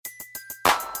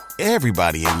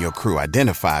Everybody in your crew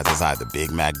identifies as either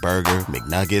Big Mac Burger,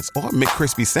 McNuggets, or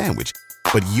McCrispy Sandwich.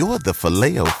 But you're the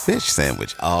Filet-O-Fish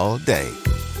Sandwich all day.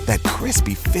 That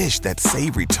crispy fish, that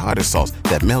savory tartar sauce,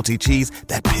 that melty cheese,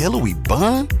 that pillowy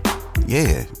bun.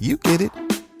 Yeah, you get it.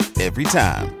 Every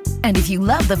time. And if you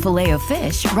love the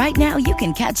Filet-O-Fish, right now you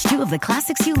can catch two of the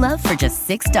classics you love for just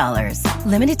 $6.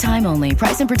 Limited time only.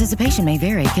 Price and participation may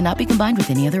vary. Cannot be combined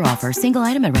with any other offer. Single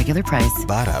item at regular price.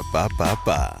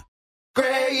 Ba-da-ba-ba-ba.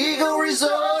 Grey Eagle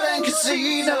Resort and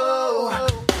Casino.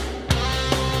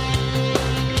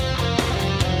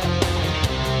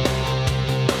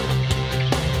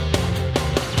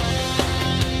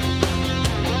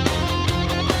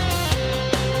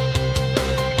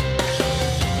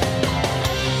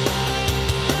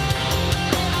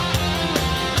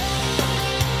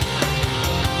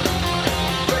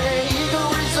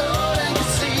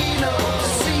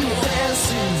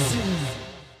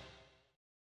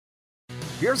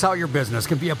 Here's how your business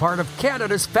can be a part of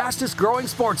Canada's fastest growing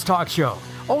sports talk show.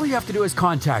 All you have to do is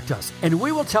contact us, and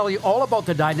we will tell you all about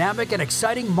the dynamic and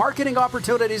exciting marketing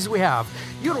opportunities we have,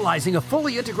 utilizing a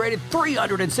fully integrated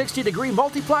 360-degree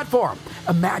multi-platform.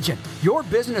 Imagine your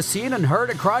business seen and heard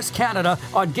across Canada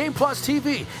on Game Plus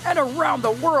TV and around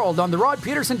the world on the Rod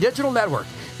Peterson Digital Network.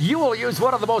 You will use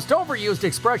one of the most overused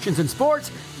expressions in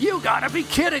sports. You gotta be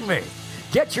kidding me.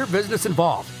 Get your business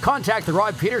involved. Contact the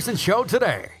Rod Peterson Show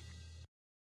today.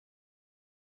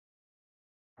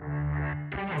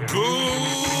 Good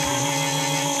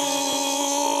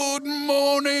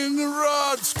morning,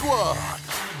 Rod Squad.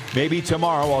 Maybe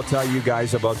tomorrow I'll tell you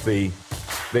guys about the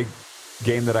big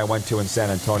game that I went to in San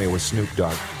Antonio with Snoop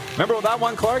Dogg. Remember that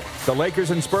one, Clark? The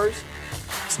Lakers and Spurs?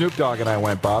 Snoop Dogg and I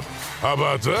went, Bob. How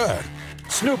about that?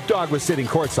 Snoop Dogg was sitting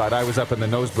courtside. I was up in the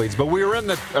nosebleeds, but we were in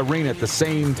the arena at the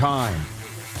same time.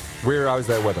 I was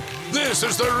there with him. This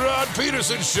is the Rod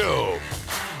Peterson Show.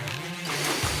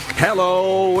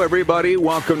 Hello, everybody.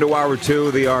 Welcome to Hour 2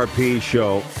 of the RP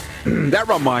Show. That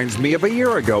reminds me of a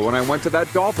year ago when I went to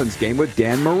that Dolphins game with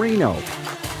Dan Marino.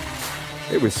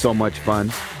 It was so much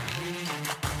fun.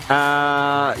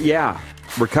 Yeah,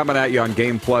 we're coming at you on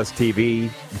Game Plus TV,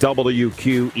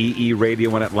 WQEE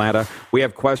Radio in Atlanta. We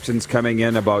have questions coming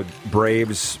in about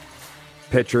Braves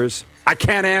pitchers. I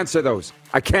can't answer those.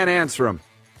 I can't answer them.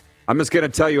 I'm just going to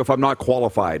tell you if I'm not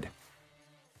qualified.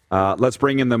 Let's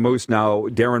bring in the Moose now,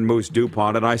 Darren Moose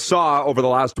DuPont. And I saw over the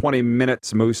last 20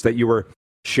 minutes, Moose, that you were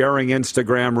sharing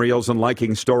Instagram reels and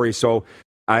liking stories. So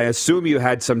I assume you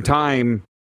had some time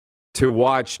to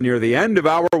watch near the end of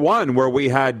Hour 1, where we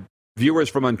had viewers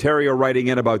from Ontario writing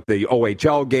in about the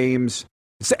OHL games.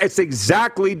 It's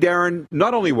exactly, Darren,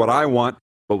 not only what I want,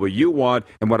 but what you want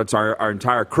and what our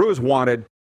entire crew's wanted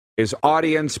is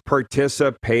audience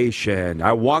participation.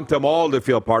 I want them all to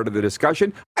feel part of the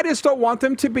discussion. I just don't want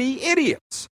them to be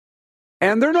idiots.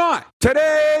 And they're not.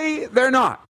 Today, they're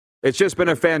not. It's just been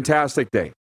a fantastic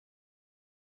day.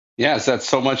 Yes, that's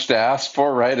so much to ask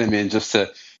for, right? I mean, just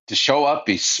to show up,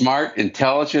 be smart,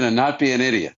 intelligent, and not be an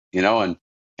idiot, and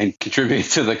contribute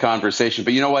to the conversation.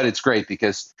 But you know what? It's great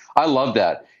because I love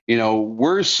that.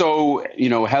 We're so,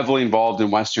 heavily involved in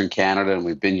Western Canada, and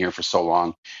we've been here for so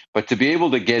long. But to be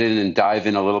able to get in and dive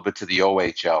in a little bit to the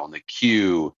OHL and the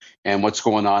Q and what's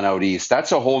going on out east,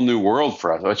 that's a whole new world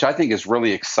for us, which I think is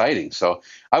really exciting. So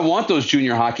I want those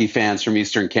junior hockey fans from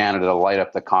Eastern Canada to light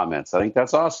up the comments. I think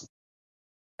that's awesome.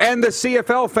 And the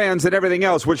CFL fans and everything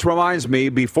else, which reminds me,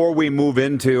 before we move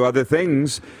into other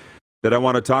things that I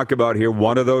want to talk about here,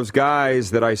 one of those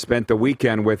guys that I spent the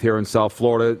weekend with here in South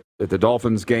Florida at the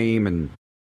Dolphins game and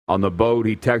on the boat,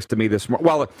 he texted me this morning.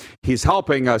 Well, he's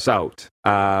helping us out.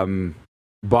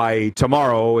 By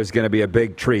tomorrow is going to be a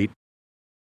big treat.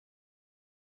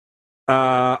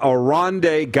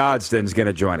 Oronde Gadsden's going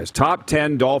to join us. Top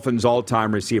 10 Dolphins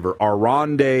all-time receiver,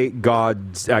 Oronde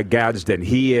Gadsden.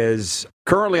 He is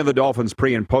currently on the Dolphins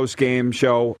pre- and post-game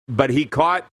show, but he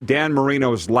caught Dan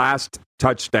Marino's last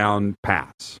touchdown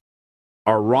pass.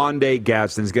 Oronde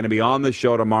Gadsden's going to be on the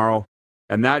show tomorrow,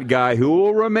 and that guy, who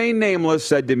will remain nameless,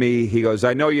 said to me, he goes,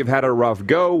 I know you've had a rough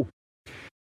go.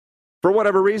 For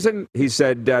whatever reason, he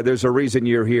said, there's a reason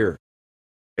you're here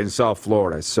in South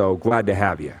Florida, so glad to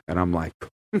have you. And I'm like,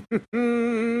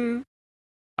 I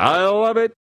love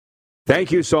it.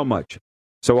 Thank you so much.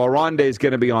 So Oronde is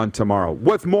going to be on tomorrow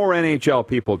with more NHL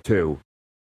people too.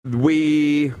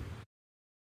 This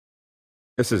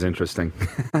is interesting.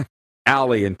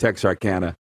 Allie in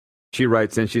Texarkana, she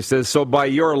writes in, she says, so by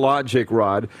your logic,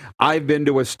 Rod, I've been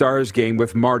to a Stars game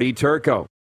with Marty Turco.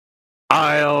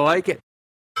 I like it.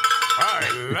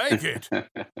 I like it.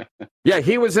 Yeah,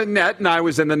 he was in net and I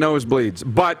was in the nosebleeds,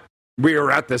 but we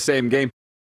were at the same game.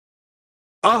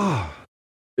 Oh,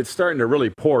 It's starting to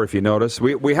really pour, if you notice.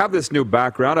 We have this new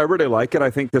background. I really like it. I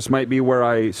think this might be where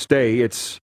I stay.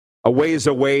 It's a ways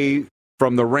away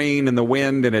from the rain and the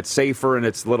wind, and it's safer, and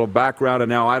it's a little background, and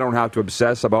now I don't have to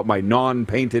obsess about my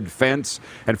non-painted fence,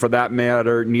 and for that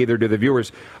matter, neither do the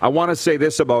viewers. I want to say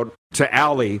this to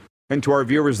Allie and to our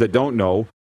viewers that don't know.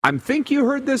 I think you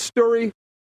heard this story,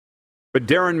 but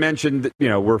Darren mentioned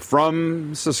that, we're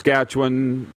from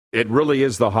Saskatchewan. It really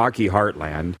is the hockey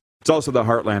heartland. It's also the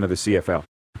heartland of the CFL.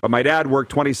 But my dad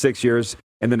worked 26 years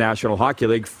in the National Hockey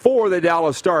League for the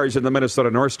Dallas Stars and the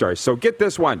Minnesota North Stars. So get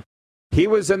this one. He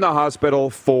was in the hospital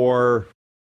for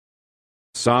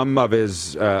some of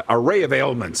his array of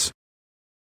ailments.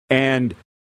 And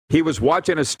he was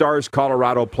watching a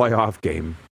Stars-Colorado playoff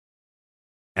game.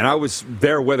 And I was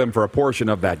there with him for a portion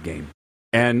of that game.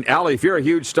 And, Allie, if you're a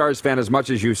huge Stars fan as much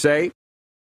as you say,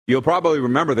 you'll probably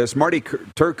remember this. Marty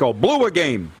Turco blew a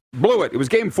game. Blew it. It was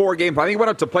game 4, game 5. I think he went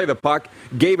up to play the puck,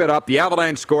 gave it up. The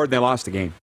Avalanche scored, and they lost the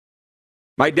game.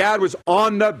 My dad was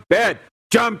on the bed,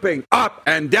 jumping up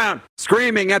and down,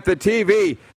 screaming at the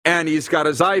TV. And he's got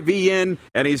his IV in,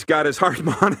 and he's got his heart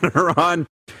monitor on.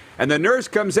 And the nurse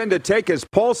comes in to take his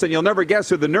pulse, and you'll never guess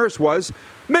who the nurse was.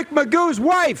 Mick Magoo's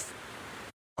wife,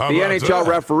 the NHL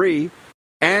referee,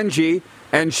 Angie.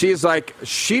 And she's like,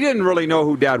 she didn't really know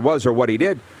who Dad was or what he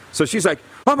did. So she's like,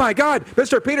 oh, my God,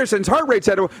 Mr. Peterson's heart rate's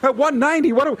at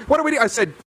 190. What do we do? I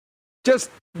said, just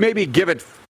maybe give it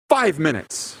 5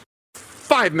 minutes.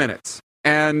 5 minutes.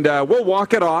 And we'll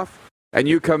walk it off, and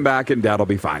you come back, and Dad'll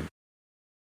be fine.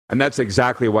 And that's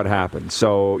exactly what happened.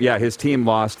 So, yeah, his team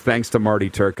lost thanks to Marty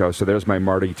Turco. So there's my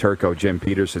Marty Turco, Jim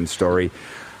Peterson story.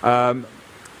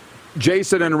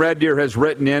 Jason in Red Deer has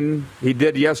written in. He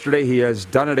did yesterday. He has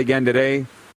done it again today.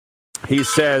 He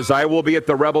says, I will be at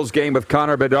the Rebels game with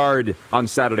Connor Bedard on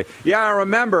Saturday. Yeah, I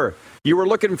remember. You were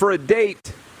looking for a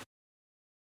date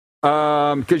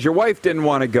because your wife didn't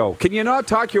want to go. Can you not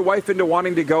talk your wife into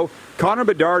wanting to go? Connor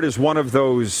Bedard is one of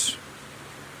those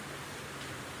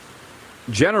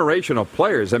generational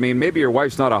players. I mean, maybe your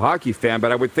wife's not a hockey fan,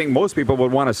 but I would think most people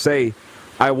would want to say,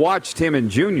 I watched him in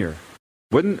junior.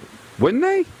 Wouldn't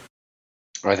they?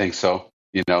 I think so.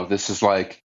 This is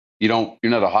like, you're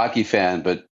not a hockey fan,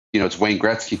 but, it's Wayne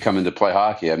Gretzky coming to play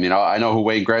hockey. I mean, I know who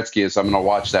Wayne Gretzky is. I'm going to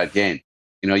watch that game.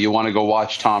 You want to go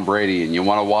watch Tom Brady, and you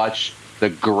want to watch the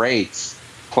greats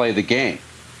play the game.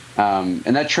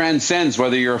 And that transcends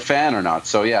whether you're a fan or not.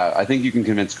 So, yeah, I think you can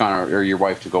convince Connor or your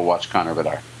wife to go watch Connor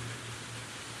Bedard.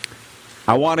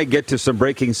 I want to get to some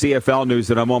breaking CFL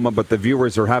news in a moment, but the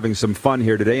viewers are having some fun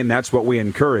here today, and that's what we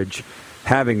encourage.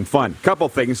 Having fun. Couple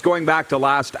things. Going back to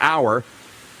last hour,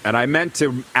 and I meant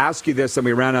to ask you this and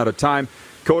we ran out of time.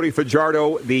 Cody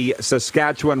Fajardo, the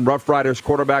Saskatchewan Roughriders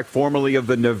quarterback, formerly of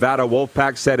the Nevada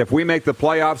Wolfpack, said if we make the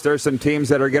playoffs, there's some teams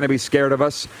that are going to be scared of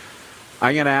us.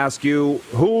 I'm going to ask you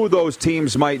who those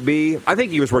teams might be. I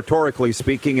think he was rhetorically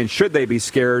speaking, and should they be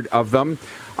scared of them?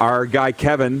 Our guy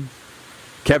Kevin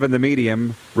the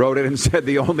Medium, wrote it and said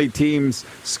the only teams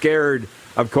scared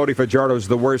of Cody Fajardo's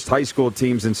the worst high school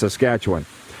teams in Saskatchewan.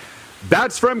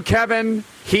 That's from Kevin.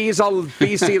 He's a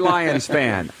BC Lions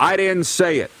fan. I didn't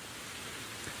say it.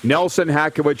 Nelson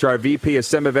Hakowicz, our VP of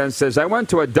Sim Events, says, I went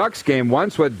to a Ducks game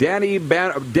once with Danny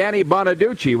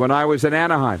Bonaducci when I was in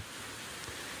Anaheim.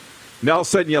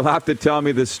 Nelson, you'll have to tell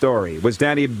me the story. Was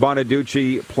Danny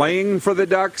Bonaducci playing for the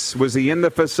Ducks? Was he in the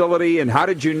facility? And how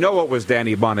did you know it was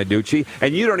Danny Bonaducci?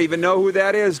 And you don't even know who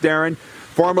that is, Darren,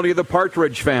 formerly of the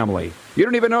Partridge family. You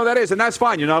don't even know who that is, and that's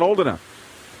fine. You're not old enough.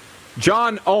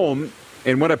 John Ohm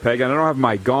in Winnipeg, and I don't have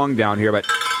my gong down here, but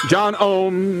John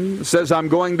Ohm says, I'm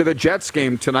going to the Jets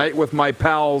game tonight with my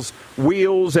pals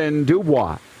Wheels and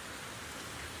Dubois.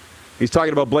 He's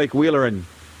talking about Blake Wheeler and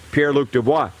Pierre-Luc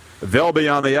Dubois. They'll be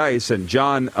on the ice, and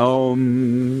John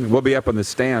Ohm will be up in the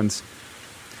stands.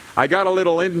 I got a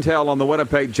little intel on the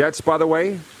Winnipeg Jets, by the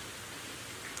way,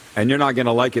 and you're not going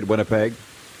to like it, Winnipeg.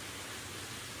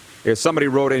 If somebody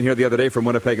wrote in here the other day from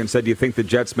Winnipeg and said, do you think the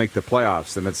Jets make the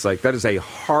playoffs? And it's like, that is a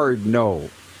hard no,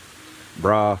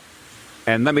 bruh.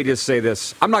 And let me just say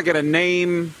this. I'm not going to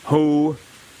name who,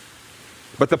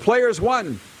 but the players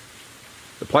won.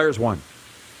 The players won.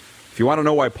 If you want to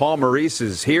know why Paul Maurice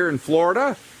is here in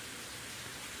Florida,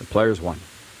 the players won.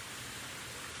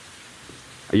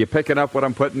 Are you picking up what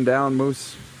I'm putting down,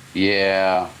 Moose?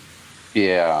 Yeah.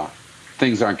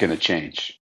 Things aren't going to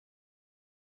change.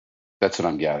 That's what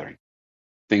I'm gathering.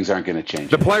 Things aren't going to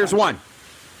change. The players won.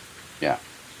 Yeah.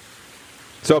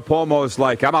 So Pomo's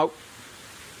like, I'm out.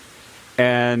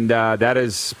 And that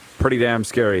is pretty damn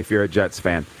scary if you're a Jets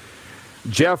fan.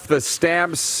 Jeff, the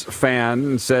Stamps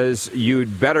fan, says,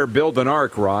 you'd better build an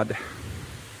ark, Rod.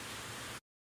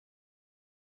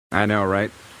 I know,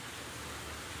 right?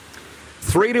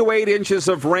 3 to 8 inches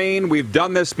of rain. We've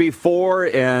done this before,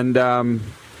 and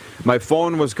my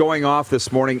phone was going off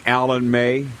this morning. Alan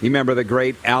May. You remember the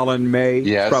great Alan May?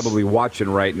 Yes. He's probably watching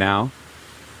right now.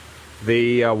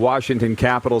 The Washington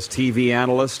Capitals TV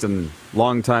analyst and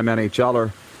longtime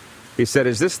NHLer. He said,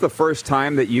 is this the first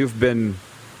time that you've been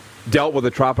dealt with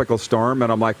a tropical storm?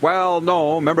 And I'm like, well,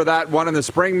 no. Remember that one in the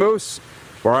spring, Moose,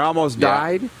 where I almost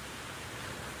died?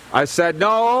 I said,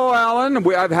 no, Alan,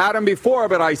 I've had them before,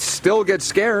 but I still get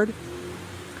scared.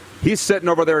 He's sitting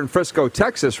over there in Frisco,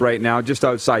 Texas right now, just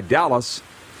outside Dallas.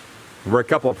 We're a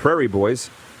couple of prairie boys.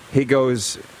 He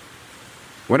goes,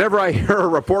 whenever I hear a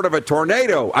report of a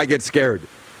tornado, I get scared.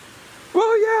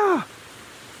 Well, yeah.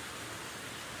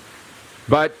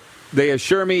 But they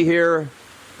assure me here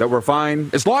that we're fine.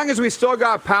 As long as we still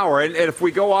got power, and if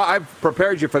we go, I've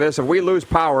prepared you for this. If we lose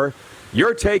power,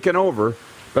 you're taking over.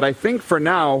 But I think for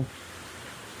now,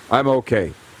 I'm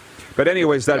okay. But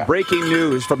anyways, that breaking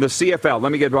news from the CFL,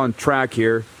 let me get on track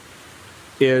here,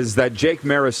 is that Jake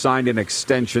Maris signed an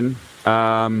extension.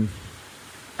 I'm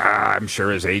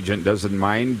sure his agent doesn't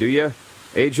mind. Do you?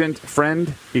 Agent,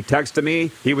 friend? He texted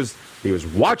me. He was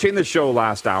watching the show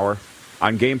last hour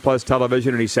on Game Plus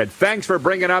Television, and he said, thanks for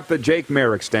bringing up the Jake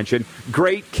Maris extension.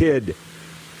 Great kid.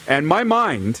 And my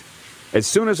mind, as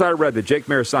soon as I read that Jake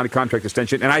Maris signed a contract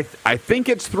extension, and I think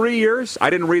it's 3 years. I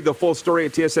didn't read the full story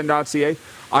at TSN.ca.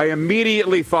 I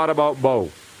immediately thought about Bo.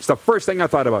 It's the first thing I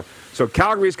thought about. So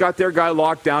Calgary's got their guy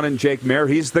locked down in Jake Mayer.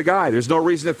 He's the guy. There's no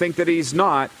reason to think that he's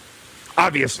not.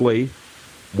 Obviously,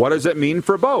 what does it mean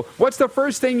for Bo? What's the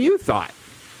first thing you thought?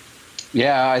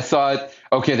 Yeah, I thought,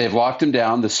 okay, they've locked him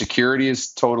down. The security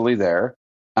is totally there.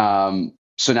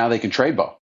 So now they can trade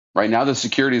Bo. Right now the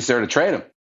security is there to trade him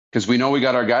because we know we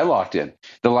got our guy locked in.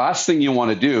 The last thing you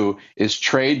want to do is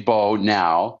trade Bo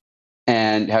now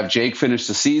and have Jake finish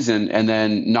the season and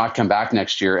then not come back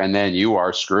next year, and then you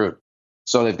are screwed.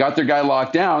 So they've got their guy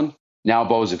locked down. Now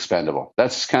Bo's expendable.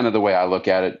 That's kind of the way I look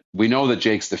at it. We know that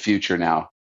Jake's the future now.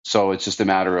 So it's just a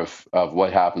matter of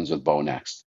what happens with Bo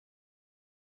next.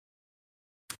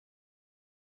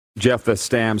 Jeff, the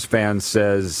Stamps fan,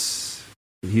 says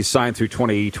he signed through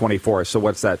 2024. So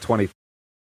what's that,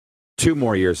 22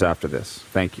 more years after this?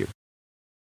 Thank you.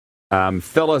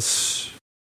 Phyllis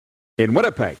in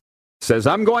Winnipeg says,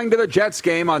 I'm going to the Jets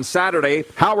game on Saturday.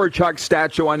 Howard Chuck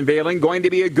statue unveiling. Going to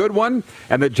be a good one,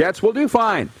 and the Jets will do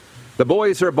fine. The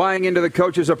boys are buying into the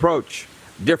coach's approach.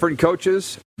 Different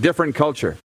coaches, different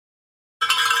culture.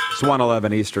 It's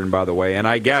 1:11 Eastern, by the way, and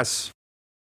I guess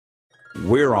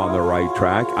we're on the right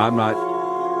track. I'm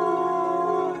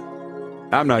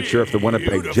not sure if the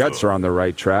Winnipeg Jets are on the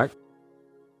right track.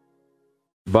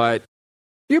 But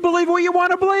you believe what you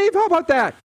want to believe? How about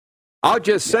that? I'll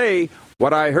just say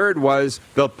what I heard was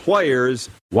the players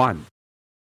won.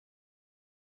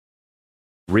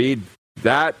 Read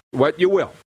that what you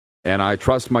will. And I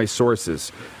trust my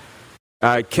sources.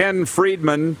 Ken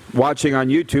Friedman, watching on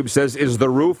YouTube, says, is the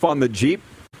roof on the Jeep?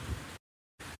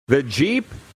 The Jeep,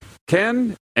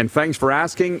 Ken, and thanks for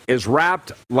asking, is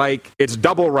wrapped like it's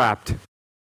double wrapped.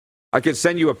 I could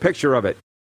send you a picture of it.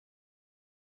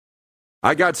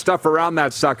 I got stuff around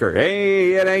that sucker.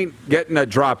 Hey, it ain't getting a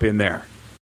drop in there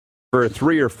for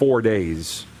 3 or 4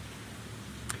 days.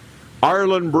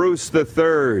 Arlen Bruce III,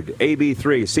 AB3,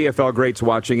 CFL greats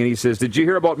watching, and he says, did you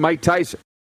hear about Mike Tyson?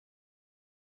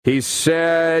 He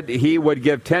said he would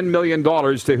give $10 million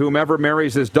to whomever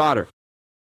marries his daughter.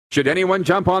 Should anyone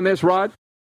jump on this, Rod?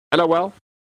 LOL?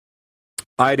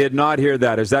 I did not hear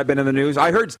that. Has that been in the news?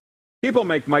 I heard people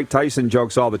make Mike Tyson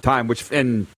jokes all the time,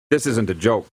 and this isn't a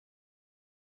joke.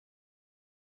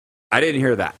 I didn't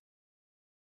hear that.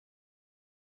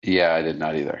 Yeah, I did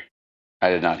not either. I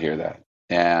did not hear that.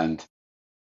 And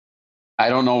I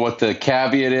don't know what the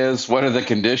caveat is. What are the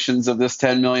conditions of this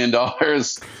 $10 million?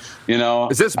 You know,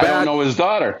 is this bad? I don't know his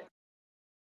daughter.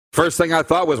 First thing I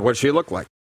thought was what she looked like.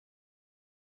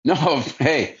 No,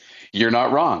 hey, you're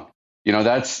not wrong. You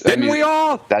know, we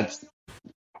all?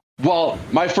 Well,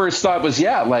 my first thought was,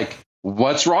 yeah, like,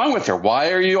 what's wrong with her?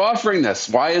 Why are you offering this?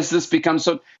 Why has this become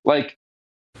so, like,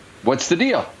 what's the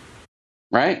deal?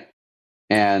 Right?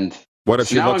 And what if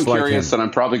she now looks I'm curious, like him? and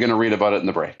I'm probably going to read about it in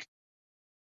the break.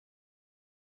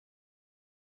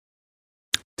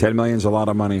 10 million's a lot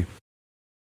of money.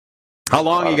 How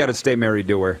long you got to stay married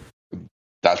to her?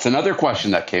 That's another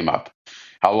question that came up.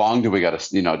 How long do we got to,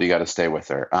 do you got to stay with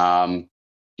her?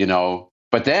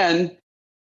 But then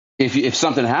if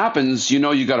something happens,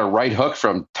 you got a right hook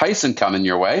from Tyson coming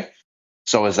your way.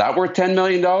 So is that worth $10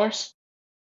 million?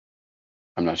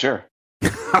 I'm not sure.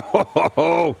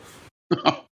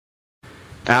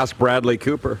 Ask Bradley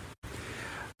Cooper.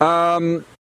 Ken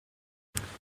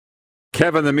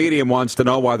Kevin the Medium wants to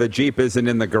know why the Jeep isn't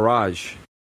in the garage.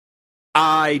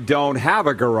 I don't have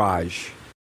a garage.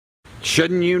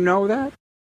 Shouldn't you know that?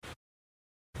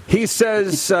 He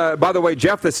says, by the way,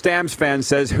 Jeff the Stamps fan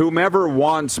says, whomever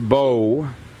wants Bo,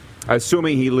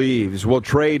 assuming he leaves, will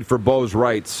trade for Bo's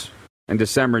rights in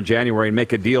December and January and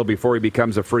make a deal before he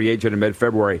becomes a free agent in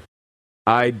mid-February.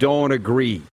 I don't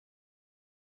agree.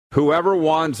 Whoever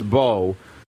wants Bo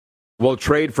will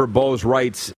trade for Bo's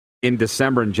rights in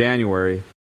December and January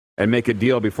and make a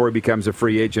deal before he becomes a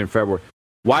free agent in February.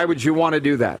 Why would you want to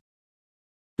do that?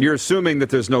 You're assuming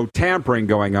that there's no tampering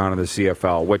going on in the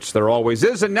CFL, which there always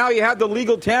is, and now you have the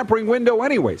legal tampering window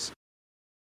anyways.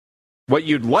 What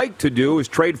you'd like to do is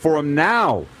trade for him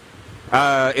now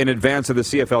in advance of the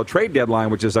CFL trade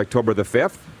deadline, which is October the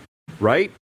 5th,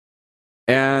 right?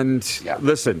 And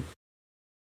listen,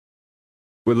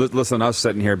 us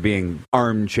sitting here being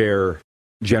armchair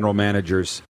general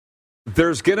managers.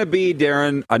 There's going to be,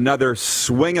 Darren, another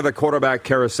swing of the quarterback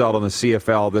carousel in the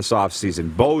CFL this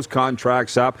offseason. Bo's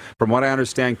contract's up. From what I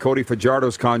understand, Cody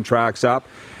Fajardo's contract's up.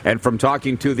 And from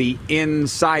talking to the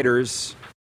insiders,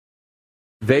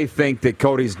 they think that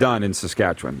Cody's done in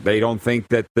Saskatchewan. They don't think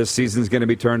that this season's going to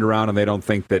be turned around, and they don't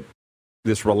think that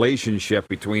this relationship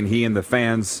between he and the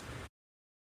fans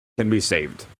can be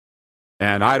saved.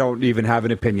 And I don't even have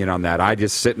an opinion on that. I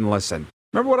just sit and listen.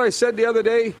 Remember what I said the other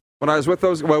day? When I was with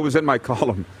those, well, it was in my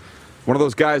column. One of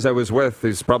those guys I was with,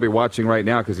 he's probably watching right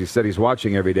now because he said he's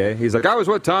watching every day. He's like, I was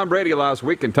with Tom Brady last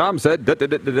week, and Tom said, da, da,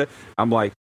 da, da, da. I'm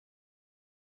like,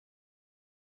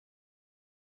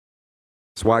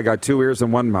 that's why I got 2 ears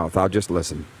and 1 mouth. I'll just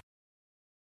listen.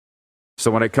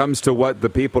 So when it comes to what the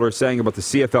people are saying about the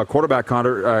CFL quarterback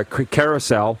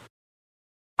carousel,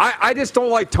 I just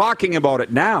don't like talking about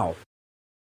it now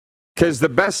because the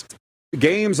best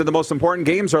games and the most important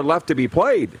games are left to be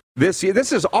played this year.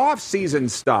 This is off-season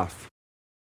stuff.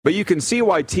 But you can see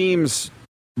why fans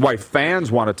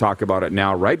want to talk about it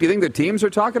now, right? Do you think the teams are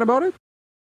talking about it?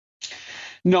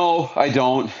 No, I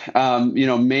don't.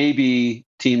 Maybe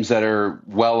teams that are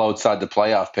well outside the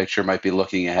playoff picture might be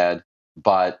looking ahead,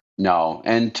 but no.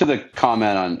 And to the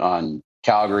comment on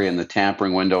Calgary and the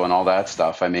tampering window and all that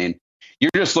stuff, I mean,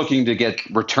 you're just looking to get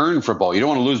return for Bo. You don't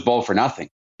want to lose Bo for nothing.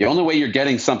 The only way you're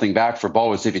getting something back for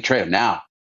Bo is if you trade him now.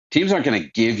 Teams aren't going to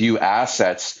give you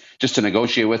assets just to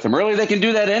negotiate with him early. They can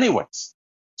do that anyways.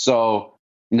 So,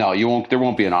 no, you won't. There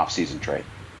won't be an off-season trade.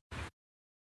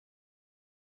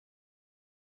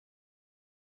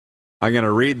 I'm going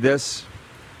to read this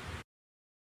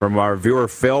from our viewer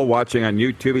Phil watching on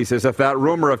YouTube. He says, if that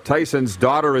rumor of Tyson's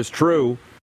daughter is true,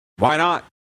 why not?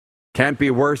 Can't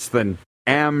be worse than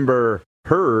Amber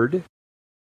Heard.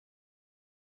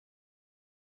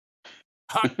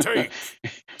 Hot take.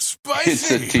 Spicy.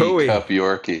 It's a teacup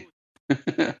Yorkie.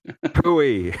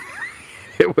 Pooey.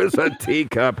 It was a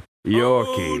teacup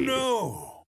Yorkie.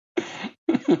 Oh,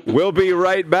 no. We'll be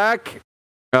right back.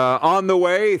 On the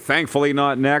way, thankfully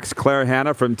not next, Claire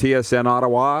Hanna from TSN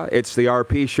Ottawa. It's the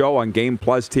RP Show on Game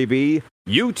Plus TV,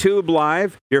 YouTube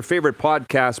Live, your favorite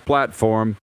podcast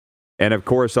platform, and of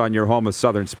course on your home of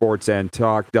Southern Sports and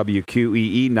Talk,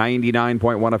 WQEE 99.1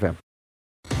 FM.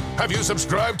 Have you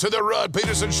subscribed to the Rod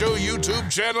Peterson Show YouTube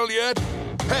channel yet?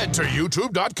 Head to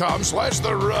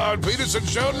youtube.com/The Rod Peterson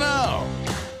Show now.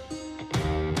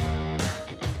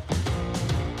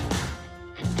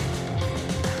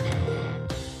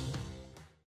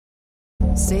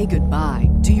 Say goodbye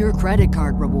to your credit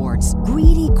card rewards.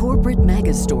 Greedy corporate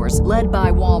mega stores, led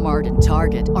by Walmart and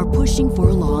Target, are pushing for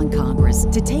a law in Congress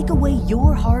to take away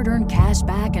your hard-earned cash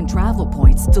back and travel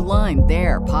points to line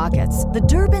their pockets. The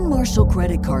Durbin-Marshall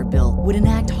credit card bill would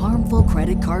enact harmful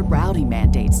credit card routing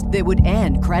mandates that would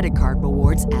end credit card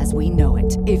rewards as we know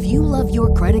it. If you love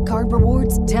your credit card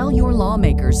rewards, tell your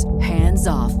lawmakers, hands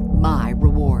off my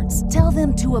rewards. Tell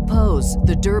them to oppose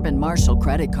the Durbin-Marshall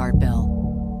credit card bill.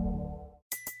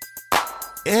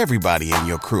 Everybody in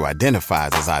your crew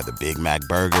identifies as either Big Mac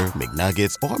Burger,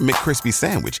 McNuggets, or McCrispy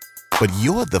Sandwich. But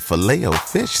you're the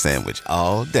Filet-O-Fish Sandwich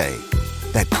all day.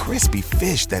 That crispy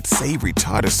fish, that savory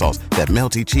tartar sauce, that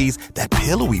melty cheese, that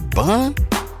pillowy bun.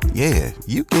 Yeah,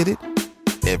 you get it.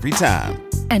 Every time.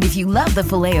 And if you love the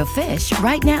Filet-O-Fish,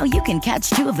 right now you can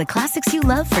catch 2 of the classics you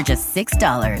love for just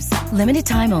 $6. Limited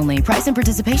time only. Price and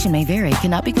participation may vary.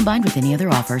 Cannot be combined with any other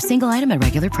offer. Single item at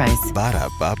regular price.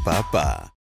 Ba-da-ba-ba-ba.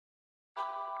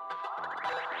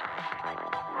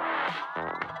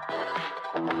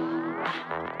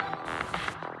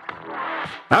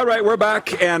 All right, we're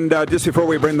back, and just before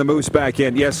we bring the Moose back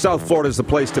in, yes, South Florida is the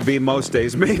place to be most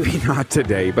days. Maybe not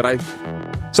today, but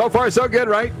so far so good,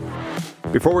 right?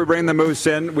 Before we bring the Moose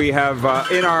in, we have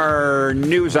in our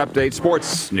news update,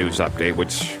 sports news update,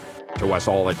 which to us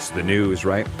all, it's the news,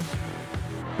 right?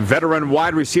 Veteran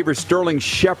wide receiver Sterling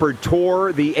Shepard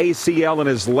tore the ACL in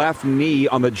his left knee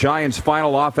on the Giants'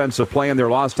 final offensive play in their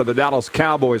loss to the Dallas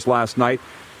Cowboys last night.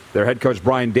 Their head coach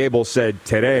Brian Daboll said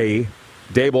today.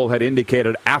 Daboll had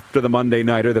indicated after the Monday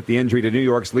Nighter that the injury to New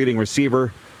York's leading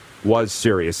receiver was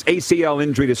serious. ACL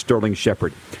injury to Sterling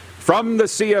Shepard. From the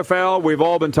CFL, we've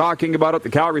all been talking about it. The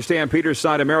Calgary Stampeders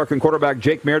signed American quarterback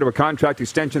Jake Maier to a contract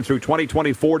extension through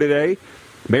 2024 today.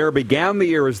 Maier began the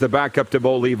year as the backup to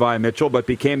Bo Levi Mitchell, but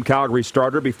became Calgary's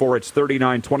starter before its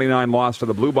 39-29 loss to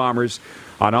the Blue Bombers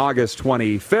on August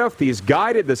 25th. He's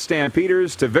guided the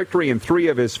Stampeders to victory in 3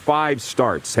 of his 5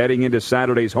 starts. Heading into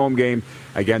Saturday's home game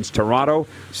against Toronto,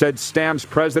 said Stamps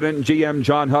president and GM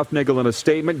John Huffnagel in a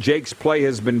statement, Jake's play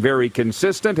has been very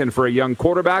consistent, and for a young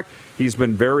quarterback, he's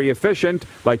been very efficient.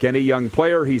 Like any young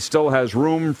player, he still has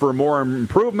room for more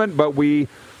improvement, but we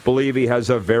believe he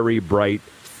has a very bright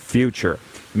future.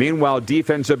 Meanwhile,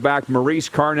 defensive back Maurice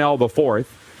Carnell IV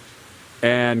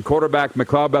and quarterback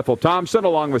McLeod Bethel-Thompson,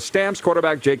 along with Stamps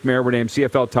quarterback Jake Maier, were named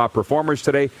CFL top performers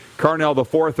today. Carnell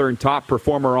IV earned top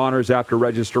performer honors after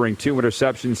registering 2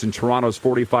 interceptions in Toronto's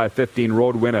 45-15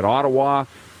 road win at Ottawa.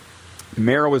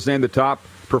 Maier was named the top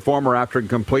performer after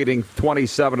completing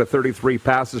 27-33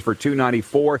 passes for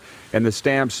 294 in the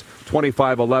Stamps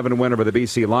 25-11 win over the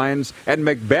BC Lions. And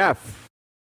Macbeth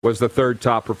was the 3rd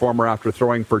top performer after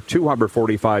throwing for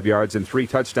 245 yards and 3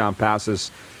 touchdown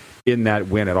passes in that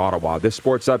win at Ottawa. This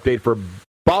sports update for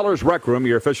Ballers Rec Room,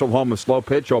 your official home of Slow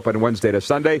Pitch, open Wednesday to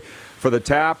Sunday. For the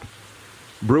Tap,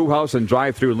 Brew House and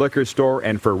Drive-Thru Liquor Store,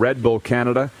 and for Red Bull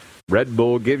Canada, Red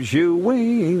Bull gives you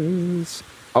wings.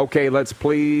 Okay, let's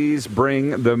please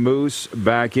bring the Moose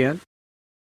back in.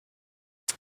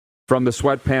 From the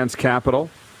Sweatpants Capital,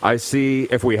 I see,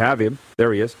 if we have him,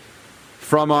 there he is.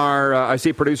 From our, I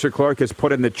see producer Clark has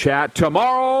put in the chat,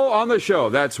 tomorrow on the show,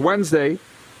 that's Wednesday,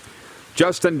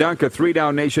 Justin Dunk at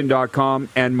 3downnation.com,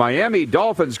 and Miami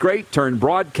Dolphins great turned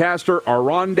broadcaster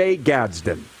Aronde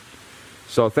Gadsden.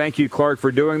 So thank you, Clark,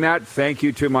 for doing that. Thank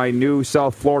you to my new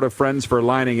South Florida friends for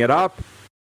lining it up.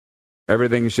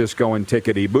 Everything's just going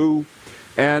tickety-boo.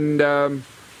 And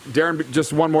Darren,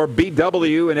 just one more.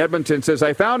 BW in Edmonton says,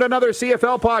 I found another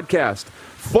CFL podcast,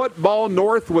 Football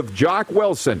North with Jock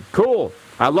Wilson. Cool.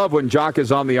 I love when Jock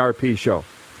is on the RP show.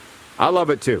 I love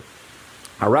it too.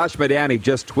 Arash Madani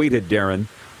just tweeted, Darren,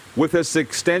 with this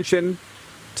extension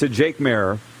to Jake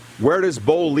Maier, where does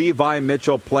Bo Levi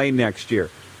Mitchell play next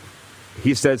year?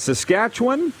 He said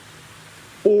Saskatchewan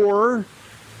or,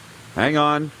 hang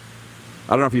on, I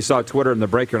don't know if you saw Twitter in the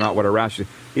break or not, what Arash,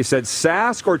 he said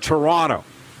Sask or Toronto.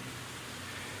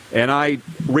 And I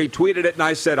retweeted it and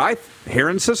I said, I'm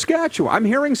hearing Saskatchewan. I'm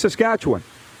hearing Saskatchewan.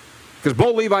 Because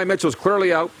Bo Levi Mitchell's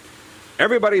clearly out.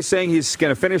 Everybody's saying he's going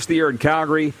to finish the year in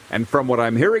Calgary. And from what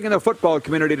I'm hearing in the football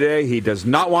community today, he does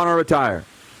not want to retire.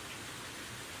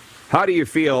 How do you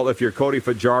feel if you're Cody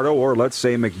Fajardo or, let's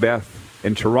say, Macbeth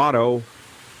in Toronto?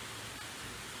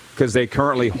 Because they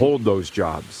currently hold those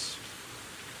jobs.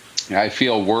 I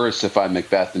feel worse if I'm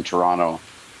Macbeth in Toronto,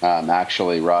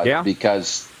 actually, Rod. Yeah.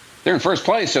 Because they're in first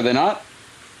place, are they not?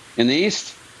 In the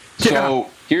East? So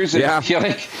here's it. Yeah.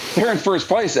 Like, they're in first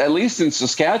place. At least in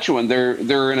Saskatchewan,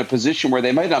 they're in a position where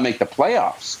they might not make the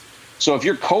playoffs. So if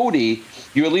you're Cody,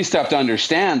 you at least have to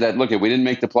understand that, look, if we didn't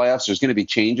make the playoffs, there's going to be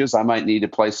changes. I might need to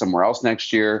play somewhere else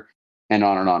next year, and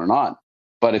on and on and on.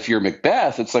 But if you're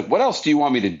Macbeth, it's like, what else do you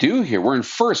want me to do here? We're in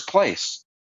first place.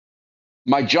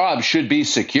 My job should be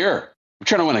secure. We're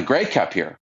trying to win a Grey Cup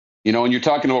here. You know, and you're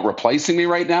talking about replacing me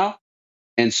right now.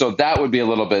 And so that would be a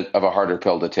little bit of a harder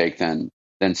pill to take than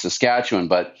Saskatchewan.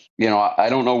 But, you know, I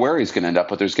don't know where he's going to end up,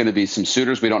 but there's going to be some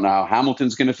suitors. We don't know how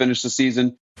Hamilton's going to finish the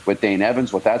season with Dane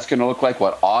Evans, what that's going to look like,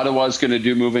 what Ottawa's going to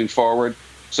do moving forward.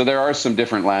 So there are some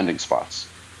different landing spots.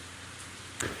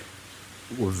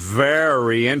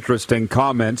 Very interesting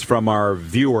comments from our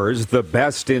viewers. The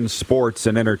best in sports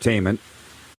and entertainment.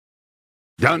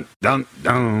 Dun, dun,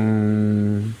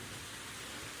 dun.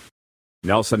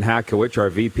 Nelson Hakowicz,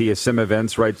 our VP of Sim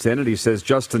Events, writes in and he says,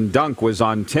 Justin Dunk was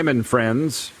on Tim and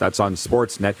Friends. That's on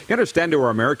Sportsnet. You understand, to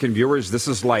our American viewers, this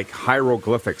is like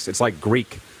hieroglyphics. It's like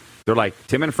Greek. They're like,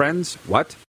 Tim and Friends?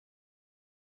 What?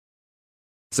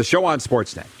 It's a show on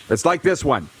Sportsnet. It's like this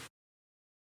one.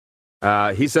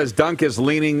 He says Dunk is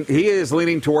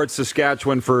leaning towards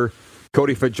Saskatchewan for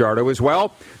Cody Fajardo as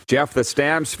well. Jeff, the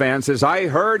Stamps fan, says, I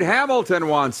heard Hamilton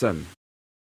wants him.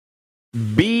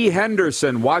 B.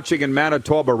 Henderson, watching in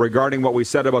Manitoba, regarding what we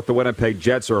said about the Winnipeg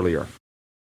Jets earlier.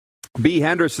 B.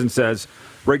 Henderson says,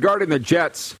 regarding the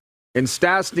Jets, In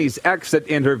Stastny's exit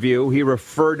interview, he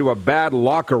referred to a bad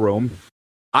locker room.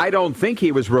 I don't think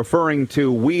he was referring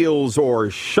to Wheels or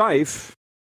Scheif.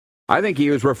 I think he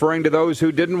was referring to those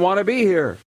who didn't want to be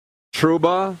here.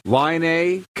 Trouba,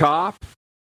 Line, Kopp,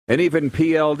 and even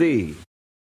PLD.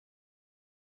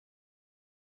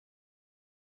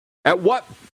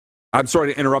 I'm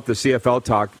sorry to interrupt the CFL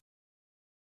talk.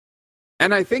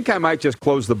 And I think I might just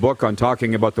close the book on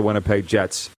talking about the Winnipeg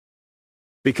Jets.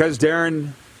 Because, Darren,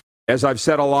 as I've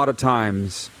said a lot of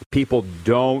times, people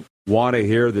don't want to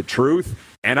hear the truth.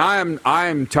 And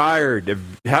I'm tired of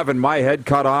having my head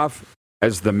cut off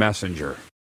as the messenger.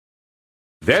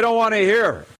 They don't want to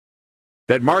hear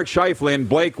that Mark Scheifele and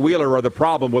Blake Wheeler are the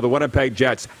problem with the Winnipeg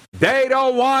Jets. They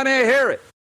don't want to hear it.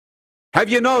 Have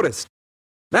you noticed?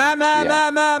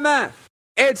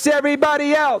 It's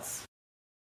everybody else.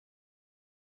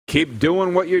 Keep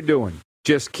doing what you're doing.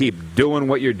 Just keep doing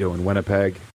what you're doing,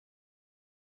 Winnipeg.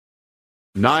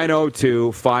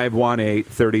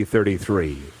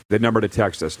 902-518-3033. The number to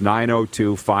text us,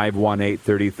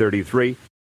 902-518-3033.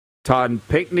 Todd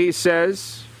Pinckney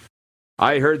says,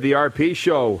 I heard the RP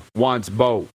show wants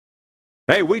Bo.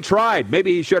 Hey, we tried.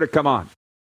 Maybe he should have come on.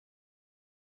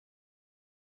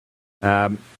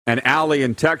 And Allie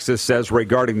in Texas says,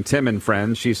 regarding Tim and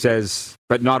Friends, she says,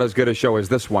 but not as good a show as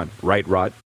this one. Right,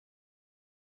 Rod?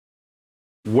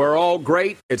 We're all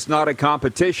great. It's not a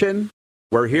competition.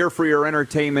 We're here for your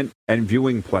entertainment and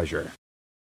viewing pleasure.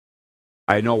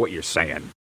 I know what you're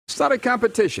saying. It's not a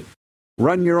competition.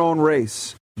 Run your own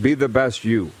race. Be the best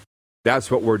you. That's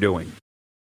what we're doing.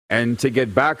 And to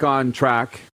get back on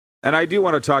track, and I do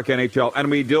want to talk NHL,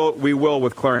 and we will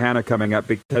with Claire Hanna coming up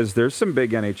because there's some big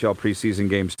NHL preseason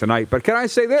games tonight. But can I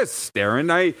say this,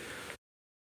 Darren? I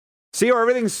see how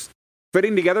everything's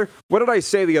fitting together. What did I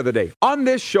say the other day? On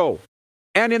this show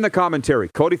and in the commentary,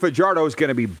 Cody Fajardo is going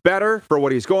to be better for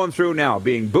what he's going through now,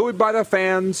 being booed by the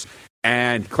fans,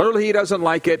 and clearly he doesn't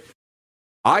like it.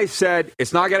 I said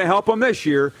it's not going to help him this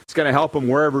year. It's going to help him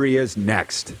wherever he is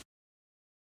next.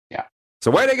 So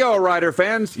way to go, Rider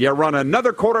fans. You run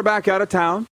another quarterback out of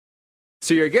town.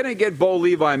 So you're going to get Bo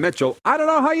Levi Mitchell. I don't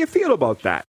know how you feel about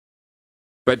that.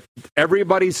 But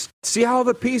see how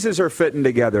the pieces are fitting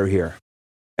together here.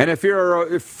 And if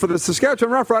for the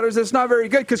Saskatchewan Roughriders, it's not very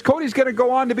good because Cody's going to go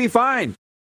on to be fine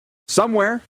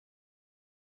somewhere.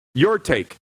 Your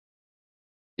take.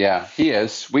 Yeah, he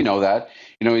is. We know that.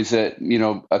 He's a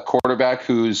quarterback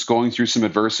who's going through some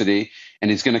adversity, and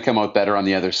he's going to come out better on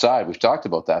the other side. We've talked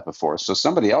about that before. So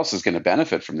somebody else is going to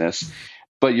benefit from this.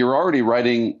 But you're already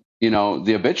writing,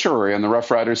 the obituary on the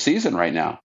Roughriders season right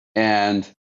now. And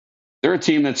they're a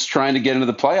team that's trying to get into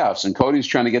the playoffs, and Cody's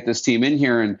trying to get this team in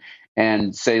here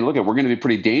and say, look, we're going to be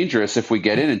pretty dangerous if we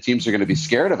get in, and teams are going to be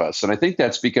scared of us. And I think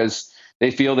that's because they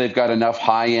feel they've got enough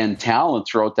high-end talent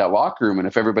throughout that locker room. And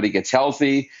if everybody gets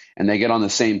healthy and they get on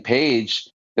the same page,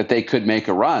 that they could make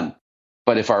a run.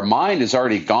 But if our mind is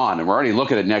already gone and we're already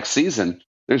looking at next season,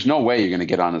 there's no way you're going to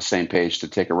get on the same page to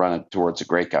take a run towards a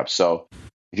Grey Cup. So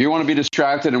if you want to be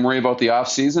distracted and worry about the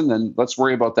offseason, then let's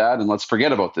worry about that and let's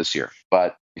forget about this year.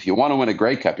 But if you want to win a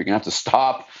Grey Cup, you're going to have to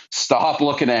stop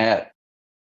looking ahead.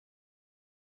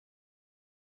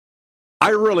 I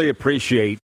really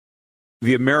appreciate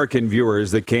the American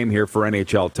viewers that came here for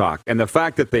NHL Talk. And the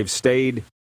fact that they've stayed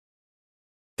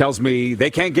tells me they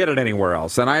can't get it anywhere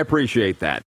else. And I appreciate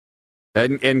that,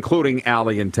 including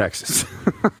Allie in Texas.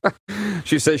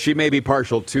 She says she may be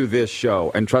partial to this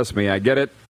show. And trust me, I get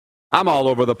it. I'm all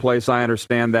over the place. I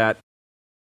understand that.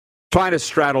 Trying to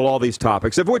straddle all these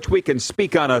topics, of which we can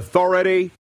speak on authority.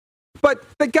 But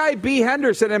the guy B.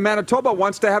 Henderson in Manitoba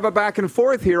wants to have a back and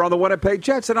forth here on the Winnipeg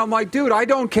Jets. And I'm like, dude, I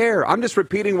don't care. I'm just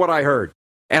repeating what I heard.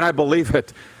 And I believe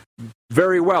it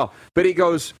very well. But he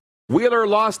goes, Wheeler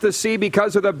lost the C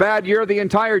because of the bad year the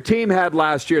entire team had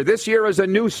last year. This year is a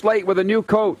new slate with a new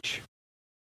coach.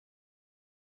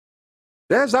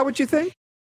 Is that what you think?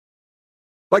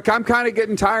 Like, I'm kind of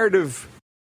getting tired of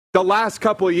the last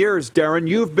couple of years, Darren.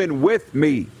 You've been with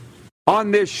me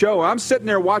on this show. I'm sitting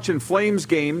there watching Flames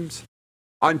games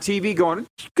on TV going,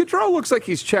 Gaudreau looks like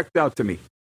he's checked out to me.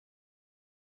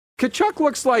 Tkachuk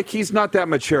looks like he's not that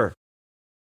mature.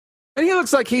 And he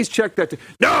looks like he's checked out.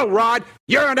 No, Rod,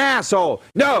 you're an asshole.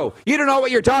 No, you don't know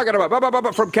what you're talking about. Blah, blah, blah,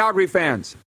 blah, from Calgary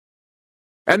fans.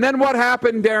 And then what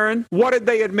happened, Darren? What did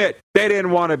they admit? They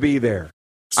didn't want to be there.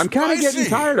 I'm kind of getting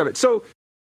tired of it. So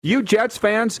you Jets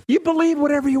fans, you believe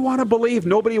whatever you want to believe.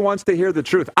 Nobody wants to hear the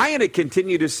truth. I'm going to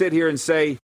continue to sit here and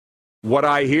say what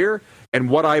I hear and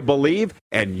what I believe,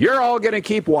 and you're all going to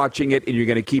keep watching it, and you're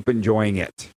going to keep enjoying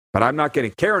it. But I'm not going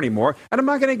to care anymore, and I'm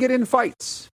not going to get in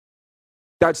fights.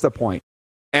 That's the point.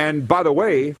 And by the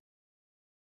way,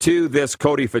 to this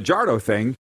Cody Fajardo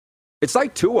thing, it's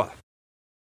like Tua.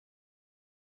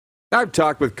 I've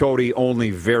talked with Cody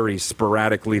only very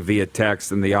sporadically via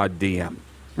text and the odd DM.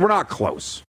 We're not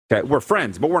close. Okay, we're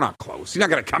friends, but we're not close. He's not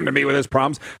going to come to me with his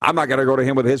problems. I'm not going to go to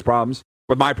him with his problems,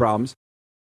 with my problems.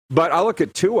 But I look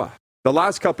at Tua. The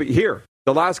last couple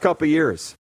of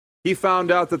years, he found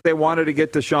out that they wanted to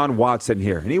get Deshaun Watson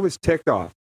here, and he was ticked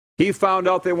off. He found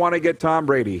out they want to get Tom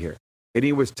Brady here, and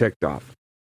he was ticked off.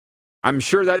 I'm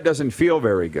sure that doesn't feel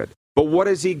very good. But what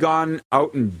has he gone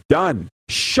out and done?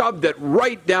 Shoved it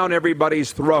right down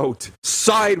everybody's throat,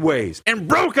 sideways, and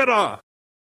broke it off.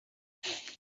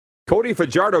 Cody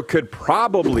Fajardo could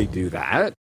probably do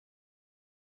that.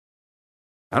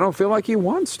 I don't feel like he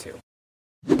wants to.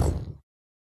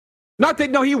 Not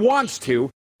that, no, he wants to.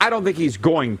 I don't think he's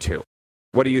going to.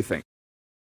 What do you think?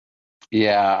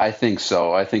 Yeah, I think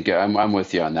so. I think I'm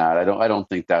with you on that. I don't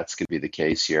think that's going to be the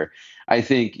case here. I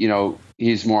think,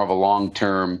 he's more of a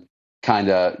long-term kind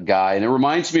of guy. And it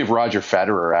reminds me of Roger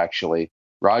Federer, actually.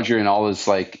 Roger, in all his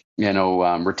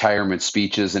retirement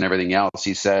speeches and everything else,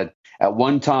 he said at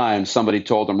one time somebody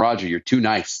told him, Roger, you're too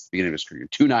nice at the beginning of his career. You're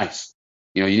too nice.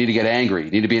 You need to get angry.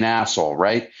 You need to be an asshole,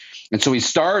 right? And so he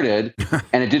started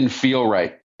and it didn't feel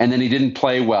right. And then he didn't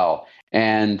play well.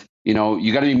 And, you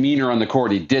got to be meaner on the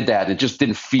court. He did that. And it just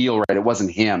didn't feel right. It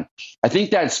wasn't him. I think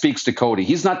that speaks to Cody.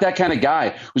 He's not that kind of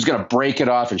guy who's going to break it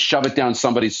off and shove it down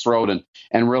somebody's throat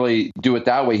and really do it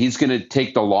that way. He's going to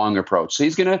take the long approach. So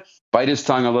he's going to bite his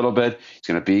tongue a little bit. He's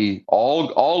going to be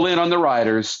all in on the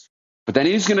Riders. But then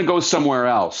he's going to go somewhere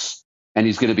else. And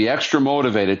he's going to be extra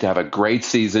motivated to have a great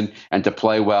season and to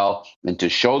play well and to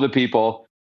show the people,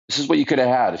 this is what you could have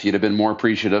had if you'd have been more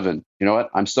appreciative. And you know what?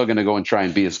 I'm still going to go and try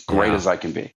and be as great as I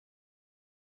can be.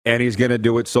 And he's going to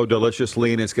do it so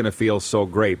deliciously, and it's going to feel so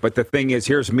great. But the thing is,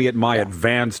 here's me at my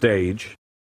advanced age,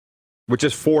 which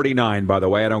is 49, by the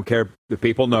way. I don't care if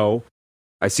people know.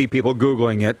 I see people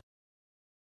Googling it.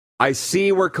 I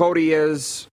see where Cody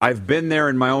is. I've been there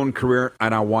in my own career,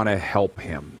 and I want to help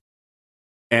him.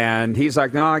 And he's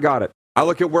like, no, I got it. I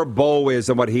look at where Bo is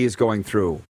and what he's going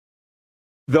through.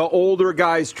 The older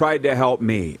guys tried to help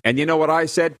me. And you know what I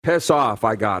said? Piss off,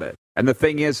 I got it. And the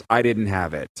thing is, I didn't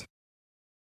have it.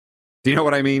 Do you know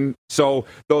what I mean? So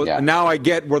now I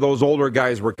get where those older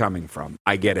guys were coming from.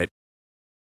 I get it.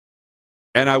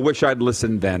 And I wish I'd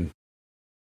listened then.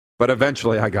 But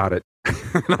eventually I got it.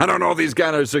 I don't know if these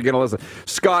guys are going to listen.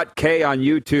 Scott K on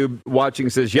YouTube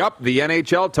watching says, yep, the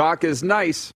NHL talk is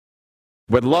nice.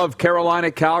 Would love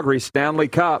Carolina, Calgary, Stanley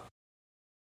Cup.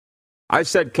 I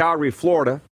said Calgary,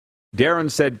 Florida. Darren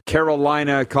said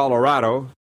Carolina, Colorado.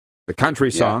 The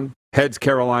country song. Heads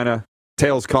Carolina,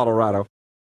 tails Colorado.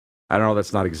 I don't know,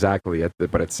 that's not exactly it,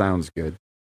 but it sounds good.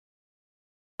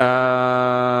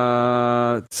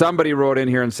 Somebody wrote in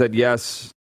here and said, yes,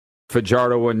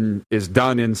 Fajardo is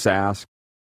done in Sask.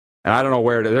 And I don't know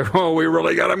where to... we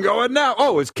really got him going now.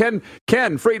 Oh, it's Ken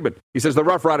Friedman. He says the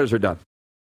Roughriders are done.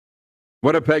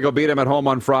 Winnipeg will beat them at home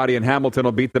on Friday, and Hamilton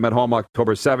will beat them at home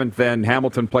October 7th. Then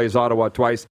Hamilton plays Ottawa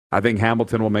twice. I think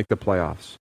Hamilton will make the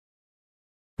playoffs.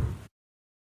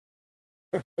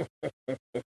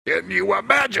 Can you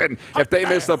imagine if they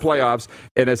miss the playoffs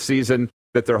in a season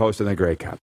that they're hosting the Grey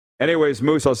Cup? Anyways,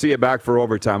 Moose, I'll see you back for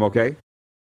overtime, okay?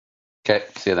 Okay,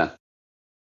 see you then.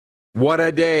 What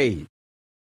a day.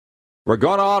 We're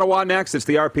going to Ottawa next. It's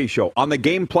the RP Show on the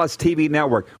Game Plus TV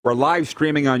network. We're live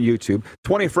streaming on YouTube,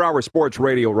 24-hour sports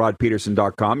radio,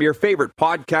 rodpeterson.com, your favorite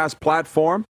podcast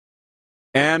platform,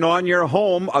 and on your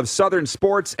home of Southern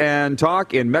Sports and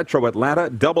Talk in Metro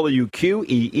Atlanta,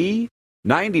 WQEE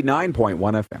 99.1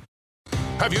 FM.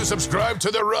 Have you subscribed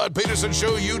to the Rod Peterson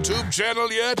Show YouTube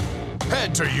channel yet?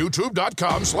 Head to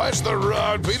youtube.com/The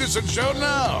Rod Peterson Show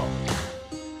now.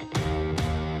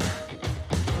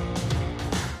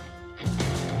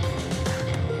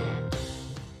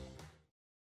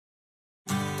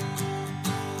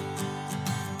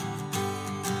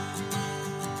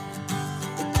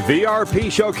 The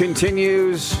RP Show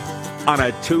continues on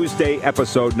a Tuesday,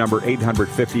 episode number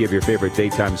 850 of your favorite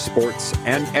daytime sports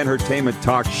and entertainment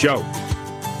talk show.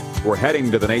 We're heading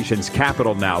to the nation's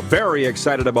capital now. Very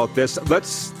excited about this.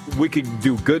 We can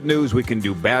do good news. We can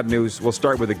do bad news. We'll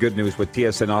start with the good news with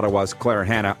TSN Ottawa's Claire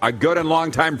Hanna, a good and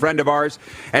longtime friend of ours.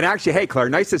 And actually, hey, Claire,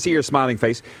 nice to see your smiling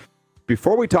face.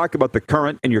 Before we talk about the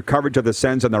current and your coverage of the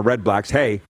Sens and the Red Blacks,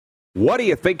 hey, what do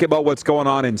you think about what's going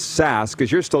on in Sask?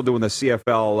 Because you're still doing the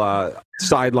CFL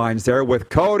sidelines there with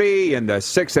Cody and the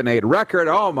 6-8 record.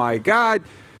 Oh, my God.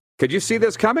 Could you see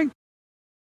this coming?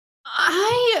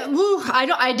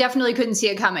 I definitely couldn't see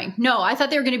it coming. No, I thought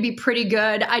they were going to be pretty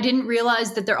good. I didn't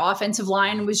realize that their offensive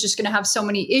line was just going to have so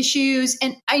many issues.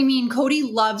 And I mean, Cody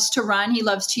loves to run. He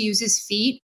loves to use his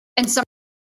feet. And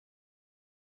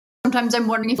sometimes I'm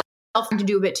wondering if he'll to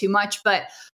do a bit too much, but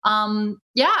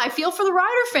I feel for the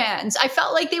Rider fans. I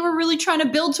felt like they were really trying to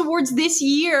build towards this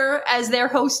year as they're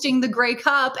hosting the Grey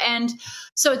Cup. And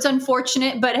so it's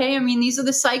unfortunate, but hey, I mean, these are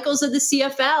the cycles of the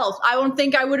CFL. I don't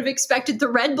think I would have expected the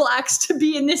Red Blacks to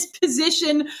be in this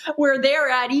position where they're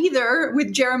at either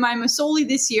with Jeremiah Masoli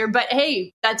this year. But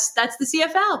hey, that's the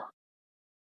CFL.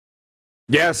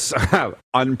 Yes,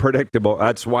 unpredictable.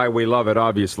 That's why we love it,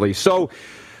 obviously. So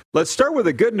let's start with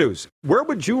the good news. Where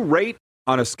would you rate,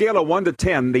 on a scale of 1 to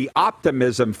 10, the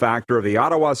optimism factor of the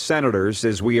Ottawa Senators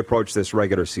as we approach this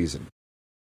regular season?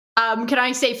 Can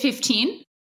I say 15?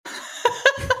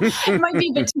 It might be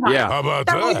a bit too high. Yeah. How about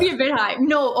that? That might be a bit high.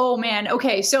 No, oh man.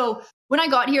 Okay, so when I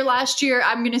got here last year,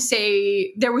 I'm going to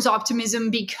say there was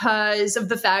optimism because of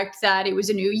the fact that it was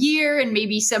a new year and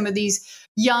maybe some of these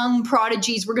young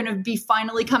prodigies were going to be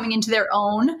finally coming into their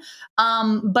own.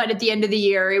 But at the end of the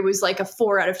year, it was like a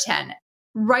 4 out of 10.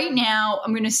 Right now,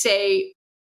 I'm going to say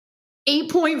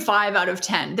 8.5 out of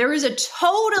 10. There is a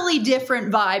totally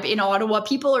different vibe in Ottawa.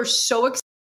 People are so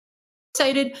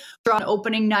excited for on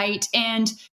opening night. And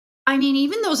I mean,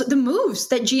 even the moves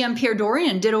that GM Pierre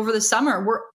Dorion did over the summer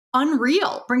were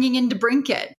unreal. Bringing in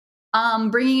DeBrincat,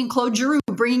 bringing in Claude Giroux,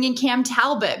 bringing in Cam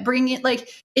Talbot,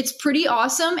 it's pretty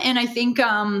awesome. And I think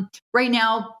right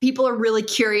now people are really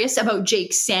curious about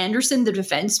Jake Sanderson, the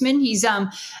defenseman. He's they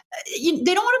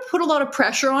don't want to put a lot of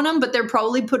pressure on him, but they're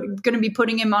probably going to be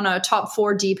putting him on a top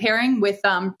 4 D pairing with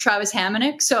Travis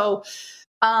Hamonic. So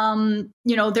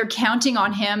they're counting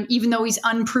on him, even though he's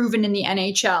unproven in the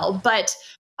NHL. But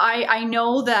I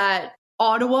know that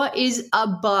Ottawa is a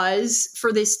buzz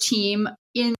for this team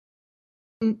in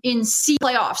C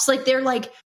playoffs. Like, they're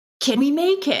like, can we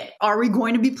make it? Are we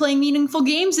going to be playing meaningful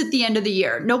games at the end of the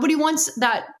year? Nobody wants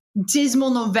that dismal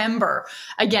November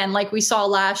again, like we saw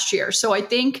last year. So I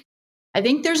think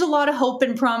there's a lot of hope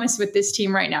and promise with this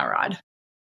team right now, Rod.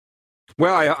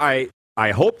 Well,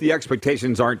 I hope the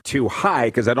expectations aren't too high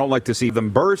because I don't like to see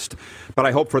them burst, but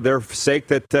I hope for their sake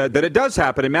that it does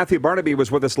happen. And Matthew Barnaby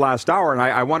was with us last hour, and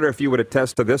I wonder if you would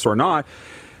attest to this or not.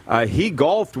 He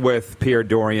golfed with Pierre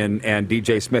Dorion and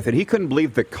DJ Smith, and he couldn't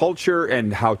believe the culture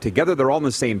and how together they're all on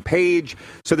the same page.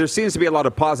 So there seems to be a lot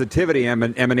of positivity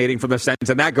emanating from the Sens,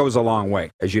 and that goes a long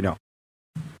way, as you know.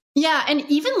 Yeah, and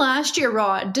even last year,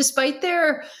 Rod, despite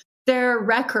their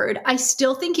record, I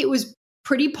still think it was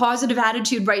pretty positive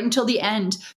attitude right until the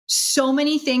end. So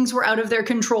many things were out of their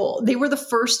control. They were the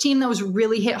first team that was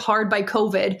really hit hard by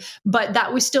COVID, but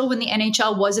that was still when the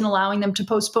NHL wasn't allowing them to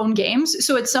postpone games.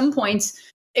 So at some points,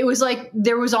 it was like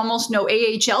there was almost no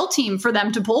AHL team for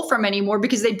them to pull from anymore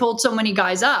because they pulled so many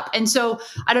guys up. And so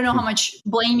I don't know how much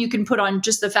blame you can put on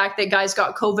just the fact that guys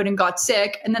got COVID and got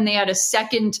sick. And then they had a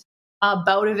second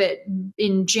bout of it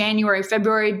in January,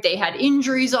 February. They had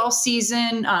injuries all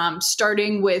season,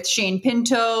 starting with Shane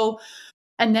Pinto.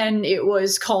 And then it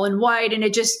was Colin White, and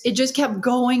it just kept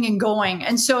going and going.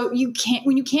 And so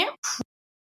when you can't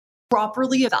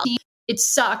properly evaluate, it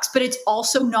sucks, but it's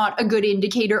also not a good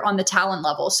indicator on the talent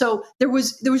level. So there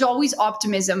was always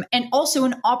optimism and also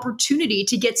an opportunity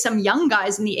to get some young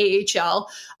guys in the AHL,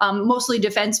 mostly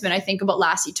defensemen. I think about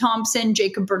Lassie Thompson,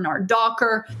 Jacob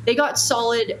Bernard-Docker. They got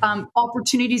solid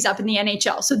opportunities up in the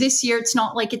NHL. So this year, it's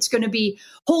not like it's going to be,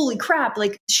 holy crap,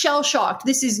 like shell-shocked.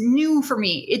 This is new for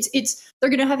me. They're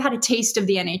going to have had a taste of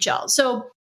the NHL. So,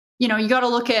 you got to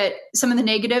look at some of the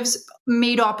negatives,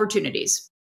 made opportunities.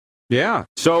 Yeah.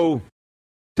 So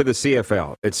to the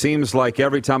CFL, it seems like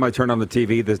every time I turn on the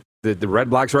TV, the Red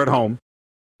Blacks are at home,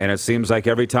 and it seems like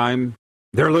every time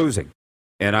they're losing.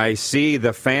 And I see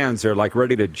the fans are like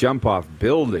ready to jump off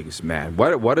buildings, man.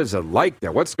 What is it like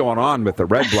there? What's going on with the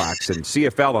Red Blacks and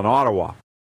CFL in Ottawa?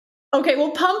 Okay,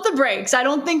 well, pump the brakes. I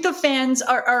don't think the fans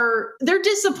they're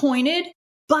disappointed,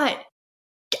 but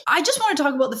I just want to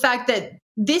talk about the fact that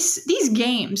these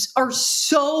games are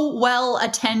so well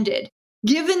attended.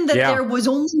 Given that there was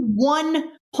only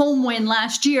one home win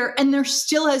last year and there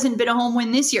still hasn't been a home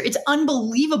win this year. It's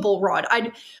unbelievable, Rod.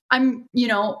 I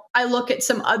look at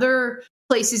some other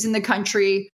places in the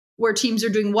country where teams are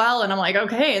doing well and I'm like,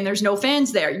 okay, and there's no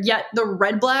fans there. Yet the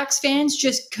Red Blacks fans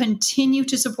just continue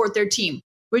to support their team,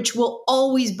 which will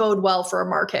always bode well for a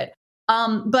market.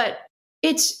 But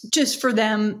it's just for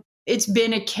them, it's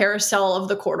been a carousel of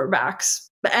the quarterbacks.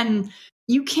 And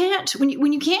you can't,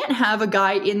 when you can't have a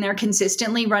guy in there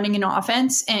consistently running an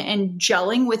offense and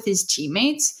gelling with his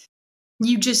teammates,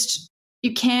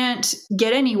 you can't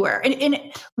get anywhere. And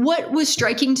what was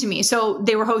striking to me, so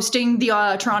they were hosting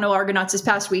the Toronto Argonauts this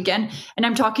past weekend, and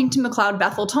I'm talking to McLeod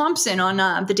Bethel-Thompson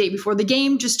on the day before the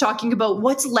game, just talking about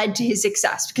what's led to his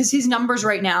success, because his numbers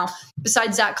right now,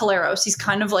 besides Zach Collaros, he's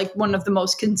kind of like one of the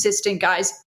most consistent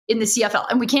guys in the CFL.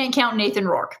 And we can't count Nathan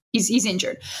Rourke. He's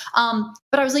injured.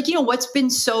 But I was like, what's been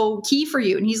so key for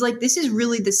you? And he's like, this is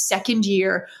really the second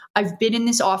year I've been in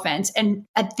this offense. And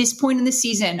at this point in the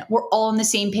season, we're all on the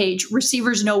same page.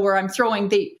 Receivers know where I'm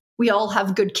throwing. We all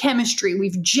have good chemistry.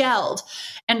 We've gelled.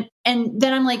 And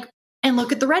then I'm like, and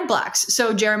look at the Red Blacks.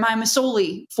 So Jeremiah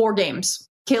Masoli, 4 games.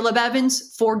 Caleb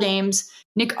Evans, 4 games.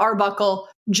 Nick Arbuckle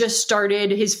just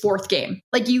started his 4th game.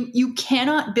 Like you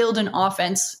cannot build an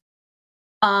offense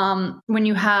when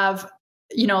you have,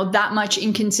 that much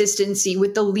inconsistency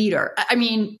with the leader. I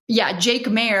mean, yeah, Jake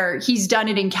Mayer, he's done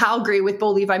it in Calgary with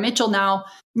Bo Levi Mitchell now,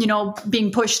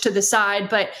 being pushed to the side.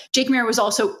 But Jake Mayer was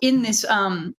also in this,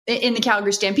 in the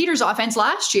Calgary Stampeders offense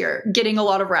last year, getting a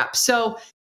lot of reps. So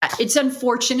it's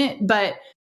unfortunate, but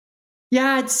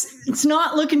yeah, it's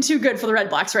not looking too good for the Red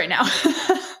Blacks right now.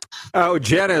 Oh,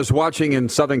 Jenna is watching in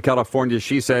Southern California.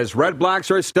 She says, Red Blacks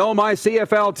are still my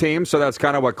CFL team. So that's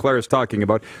kind of what Claire is talking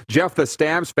about. Jeff, the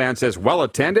Stamps fan, says, well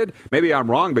attended. Maybe I'm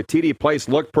wrong, but TD Place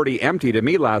looked pretty empty to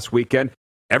me last weekend.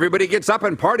 Everybody gets up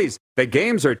and parties. The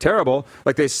games are terrible.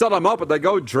 Like they set them up, but they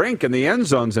go drink in the end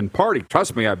zones and party.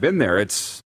 Trust me, I've been there.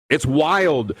 It's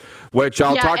wild, which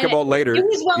I'll talk about later. It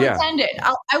was well attended.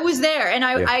 I was there, and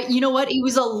I, you know what? It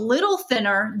was a little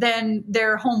thinner than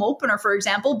their home opener, for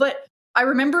example, but I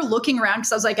remember looking around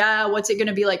because I was like, what's it going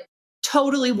to be like?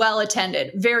 Totally well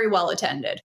attended, very well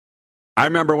attended. I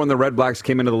remember when the Red Blacks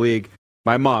came into the league,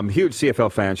 my mom, huge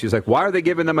CFL fan, she's like, why are they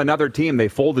giving them another team? They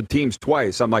folded teams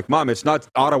twice. I'm like, Mom, it's not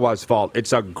Ottawa's fault.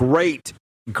 It's a great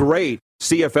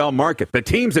CFL market. The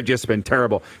teams have just been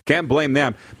terrible. Can't blame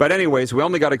them. But anyways, we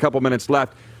only got a couple minutes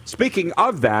left. Speaking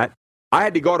of that, I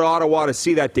had to go to Ottawa to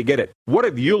see that to get it. What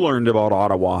have you learned about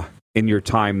Ottawa in your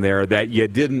time there that you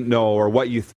didn't know, or what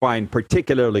you find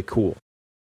particularly cool?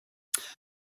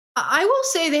 I will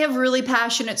say they have really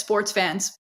passionate sports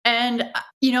fans. And,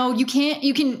 you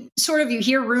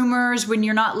hear rumors when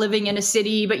you're not living in a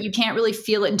city, but you can't really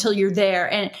feel it until you're there.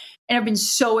 And I've been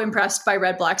so impressed by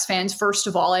Red Blacks fans. First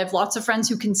of all, I have lots of friends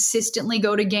who consistently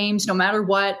go to games no matter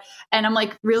what. And I'm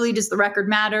like, really, does the record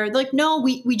matter? They're like, no,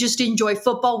 we just enjoy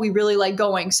football. We really like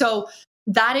going. So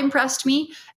that impressed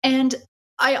me. And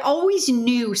I always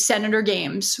knew Senator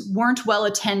games weren't well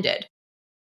attended,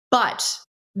 but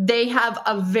they have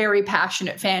a very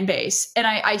passionate fan base. And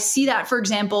I see that, for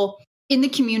example, in the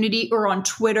community or on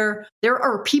Twitter. There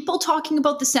are people talking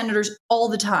about the Senators all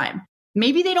the time.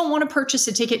 Maybe they don't want to purchase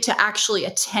a ticket to actually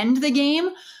attend the game,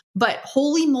 but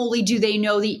holy moly, do they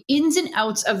know the ins and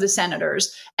outs of the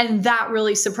Senators. And that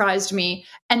really surprised me.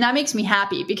 And that makes me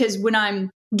happy, because when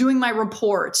I'm doing my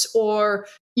reports or,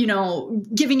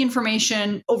 giving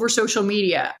information over social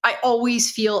media, I always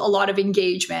feel a lot of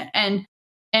engagement. And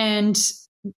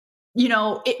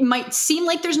it might seem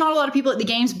like there's not a lot of people at the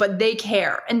games, but they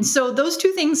care. And so those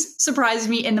two things surprised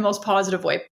me in the most positive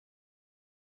way.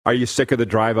 Are you sick of the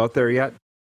drive out there yet?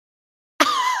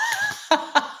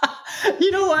 You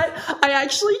know what? I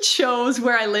actually chose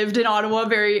where I lived in Ottawa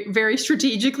very, very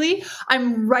strategically.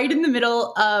 I'm right in the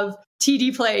middle of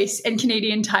TD Place and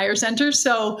Canadian Tire Center.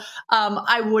 So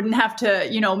I wouldn't have to,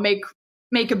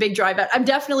 make a big drive out. I'm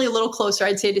definitely a little closer,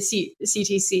 I'd say, to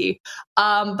CTC.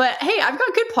 But hey, I've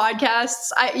got good podcasts.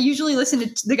 I usually listen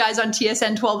to the guys on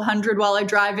TSN 1200 while I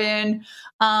drive in.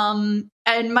 And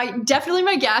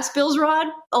my gas bills, Rod,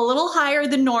 a little higher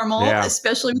than normal,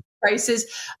 especially with prices.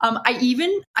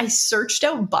 I searched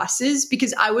out buses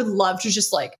because I would love to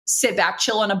just like sit back,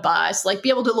 chill on a bus, like be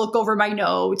able to look over my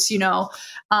notes,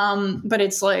 but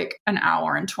it's like an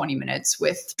hour and 20 minutes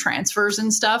with transfers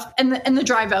and stuff. And the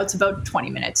drive out's about 20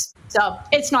 minutes. So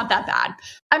it's not that bad.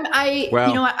 I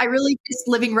really miss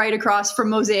living right across from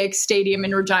Mosaic Stadium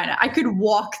in Regina. I could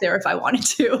walk there if I wanted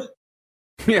to.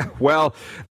 Yeah, well,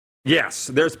 yes,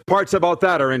 there's parts about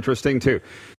that are interesting too.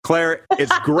 Claire,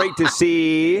 it's great to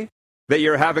see that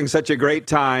you're having such a great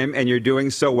time and you're doing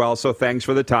so well. So thanks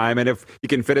for the time. And if you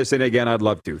can fit us in again, I'd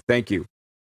love to. Thank you.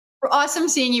 Awesome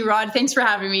seeing you, Rod. Thanks for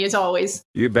having me as always.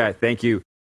 You bet. Thank you.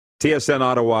 TSN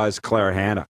Ottawa's Claire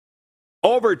Hanna.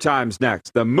 Overtime's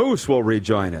next. The Moose will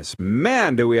rejoin us.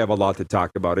 Man, do we have a lot to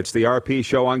talk about. It's the RP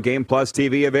Show on Game Plus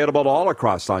TV, available all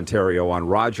across Ontario on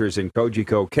Rogers and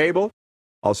Cogeco Cable.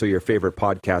 Also your favorite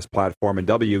podcast platform, and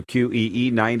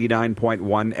WQEE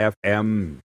 99.1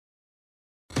 FM.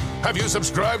 Have you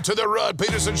subscribed to the Rod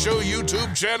Peterson Show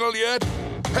YouTube channel yet?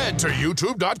 Head to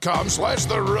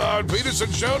youtube.com/The Rod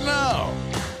Peterson Show now.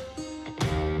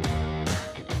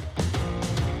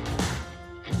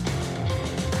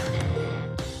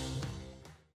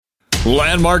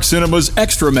 Landmark Cinema's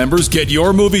Extra members get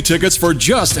your movie tickets for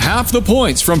just half the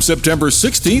points from September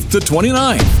 16th to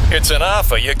 29th. It's an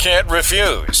offer you can't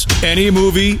refuse. Any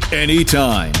movie,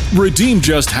 anytime. Redeem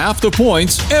just half the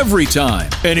points every time.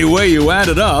 Any way you add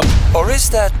it up. Or is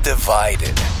that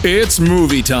divided? It's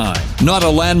movie time. Not a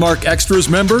Landmark Extras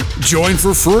member? Join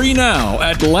for free now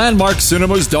at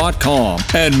landmarkcinemas.com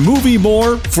and movie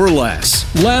more for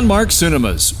less. Landmark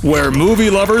Cinemas, where movie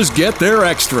lovers get their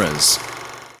extras.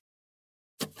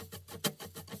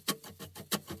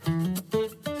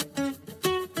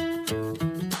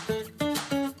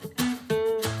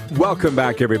 Welcome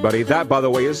back, everybody. That, by the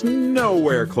way, is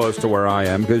nowhere close to where I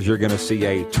am because you're going to see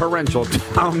a torrential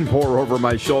downpour over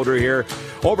my shoulder here.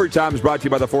 Overtime is brought to you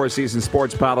by the Four Seasons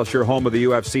Sports Palace, your home of the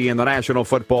UFC and the National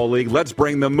Football League. Let's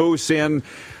bring the Moose in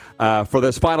for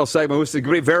this final segment. Moose, it's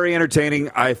going to be very entertaining.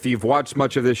 If you've watched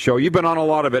much of this show, you've been on a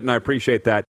lot of it, and I appreciate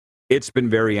that. It's been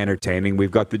very entertaining.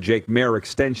 We've got the Jake Mayer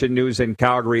extension news in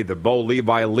Calgary, the Bo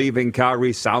Levi leaving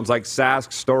Calgary. Sounds like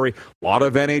Sask's story. A lot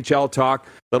of NHL talk.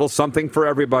 Little something for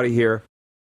everybody here.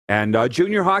 And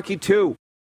junior hockey, too,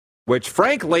 which,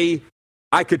 frankly,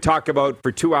 I could talk about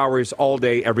for 2 hours all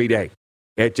day, every day.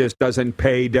 It just doesn't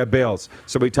pay the bills.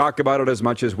 So we talk about it as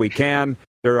much as we can.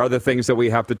 There are other things that we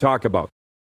have to talk about.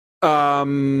 So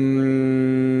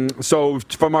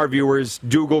from our viewers,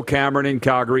 Dougal Cameron in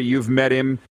Calgary, you've met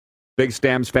him. Big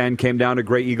Stamps fan, came down to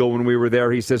Grey Eagle when we were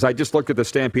there. He says, I just looked at the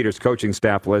Stampeders coaching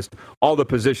staff list. All the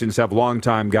positions have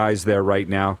longtime guys there right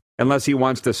now. Unless he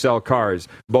wants to sell cars,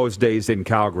 Bo's days in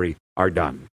Calgary are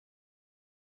done.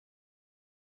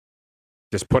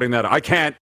 Just putting that, I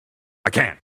can't.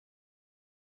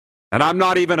 And I'm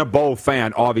not even a Bo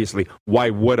fan, obviously. Why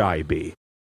would I be?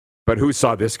 But who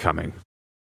saw this coming?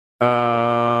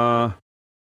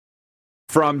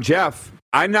 From Jeff.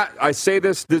 I say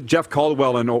this to Jeff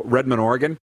Caldwell in Redmond,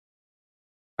 Oregon.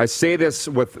 I say this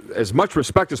with as much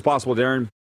respect as possible, Darren.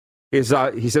 He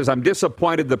says, I'm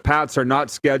disappointed the Pats are not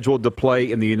scheduled to play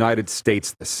in the United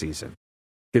States this season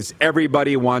because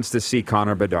everybody wants to see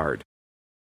Connor Bedard.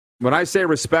 When I say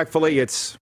respectfully,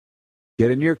 it's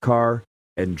get in your car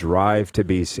and drive to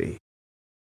BC.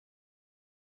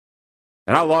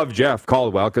 And I love Jeff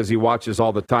Caldwell because he watches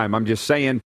all the time. I'm just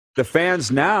saying, the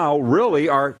fans now really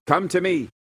are, come to me.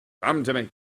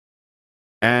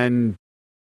 And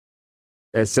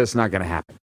it's just not going to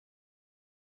happen.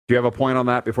 Do you have a point on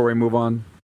that before we move on?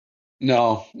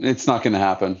 No, it's not going to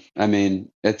happen. I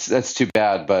mean, that's too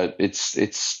bad, but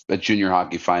it's a junior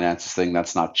hockey finances thing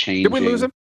that's not changing. Did we lose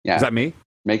him? Yeah. Is that me?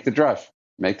 Make the drive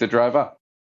up.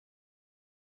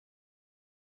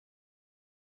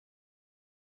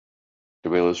 Did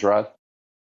we lose Rod?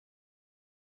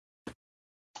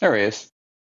 There he is.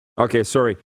 Okay,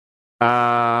 sorry.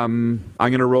 I'm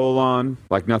going to roll on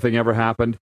like nothing ever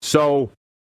happened. So,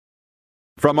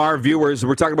 from our viewers,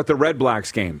 we're talking about the Red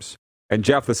Blacks games. And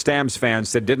Jeff, the Stamps fan,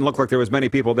 said, didn't look like there was many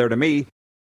people there to me.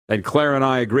 And Claire and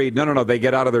I agreed, no, they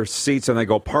get out of their seats and they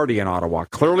go party in Ottawa.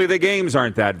 Clearly the games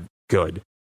aren't that good.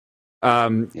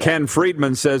 Ken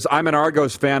Friedman says, I'm an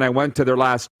Argos fan. I went to their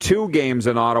last 2 games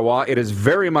in Ottawa. It is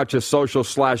very much a social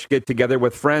 / get-together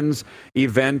with friends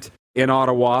event in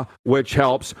Ottawa, which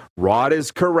helps. Rod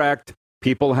is correct.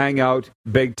 People hang out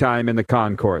big time in the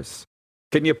concourse.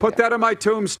 Can you put that on my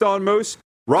tombstone, Moose?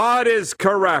 Rod is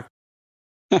correct.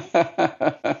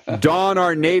 Don,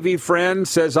 our Navy friend,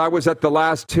 says, I was at the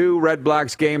last 2 Red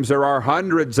Blacks games. There are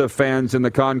hundreds of fans in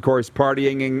the concourse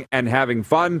partying and having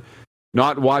fun,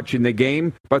 not watching the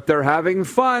game, but they're having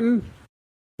fun.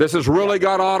 This has really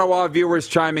got Ottawa viewers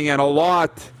chiming in a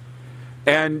lot.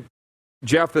 And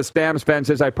Jeff, the Stamps fan,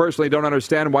 says, I personally don't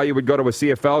understand why you would go to a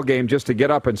CFL game just to get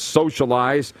up and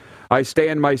socialize. I stay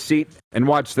in my seat and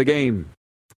watch the game.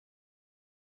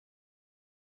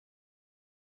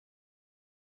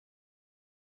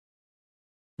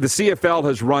 The CFL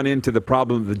has run into the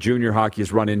problem that junior hockey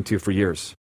has run into for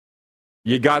years.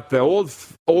 You got the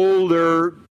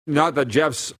older, not that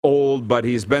Jeff's old, but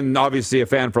he's been obviously a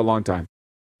fan for a long time.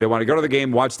 They want to go to the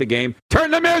game, watch the game,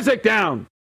 turn the music down.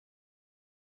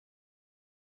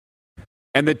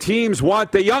 And the teams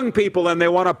want the young people and they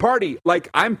want to party. Like,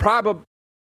 I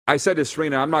said to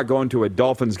Serena, I'm not going to a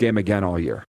Dolphins game again all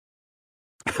year.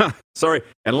 Sorry,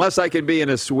 unless I can be in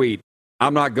a suite,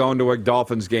 I'm not going to a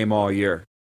Dolphins game all year.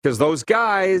 Because those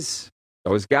guys,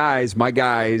 my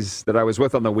guys that I was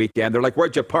with on the weekend, they're like,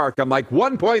 where'd you park? I'm like,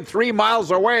 1.3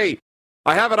 miles away.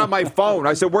 I have it on my phone.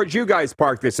 I said, where'd you guys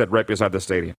park? They said, right beside the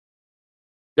stadium.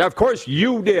 Yeah, of course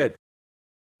you did.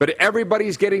 But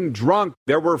everybody's getting drunk.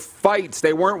 There were fights.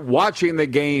 They weren't watching the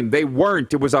game. They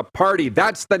weren't. It was a party.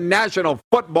 That's the National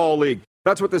Football League.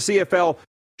 That's what the CFL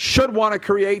should want to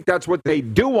create. That's what they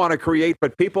do want to create.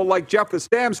 But people like Jeff, the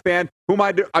Stamps fan, whom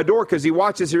I adore because he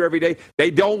watches here every day,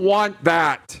 they don't want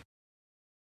that.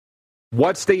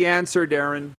 What's the answer,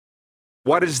 Darren?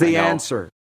 What is the answer?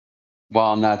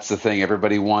 Well, and that's the thing.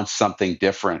 Everybody wants something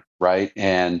different, right?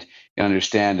 And you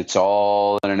understand it's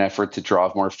all in an effort to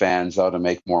draw more fans out and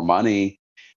make more money.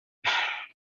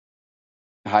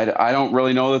 I don't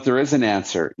really know that there is an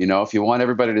answer. You know, if you want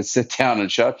everybody to sit down and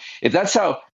shut, if that's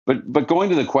how, but going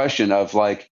to the question of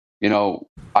like, you know,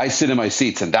 I sit in my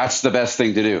seats and that's the best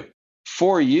thing to do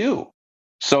for you.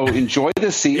 So enjoy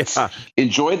the seats,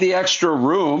 enjoy the extra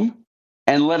room,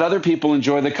 and let other people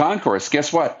enjoy the concourse.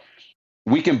 Guess what?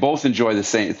 We can both enjoy the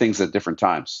same things at different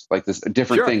times, like this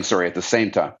different things, at the same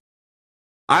time.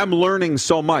 I'm learning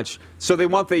so much. So they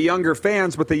want the younger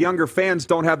fans, but the younger fans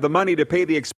don't have the money to pay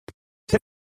the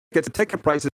ticket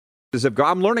prices have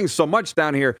gone. I'm learning so much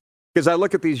down here because I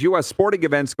look at these U.S. sporting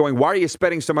events going, why are you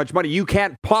spending so much money? You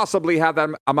can't possibly have that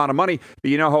amount of money.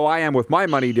 But you know how I am with my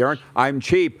money, Darren. I'm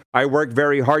cheap. I work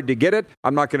very hard to get it.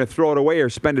 I'm not going to throw it away or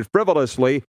spend it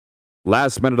frivolously.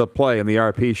 Last minute of play in the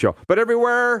RP show. But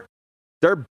everywhere,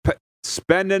 they're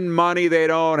spending money they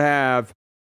don't have,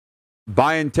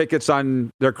 buying tickets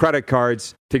on their credit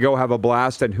cards to go have a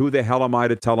blast. And who the hell am I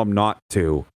to tell them not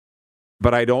to?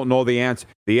 But I don't know the answer.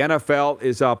 The NFL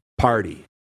is a party.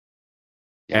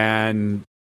 And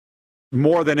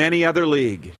more than any other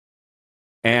league.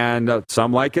 And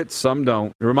some like it, some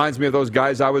don't. It reminds me of those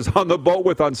guys I was on the boat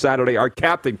with on Saturday. Our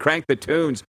captain cranked the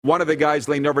tunes. One of the guys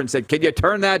leaned over and said, "Can you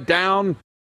turn that down?"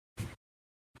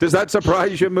 Does that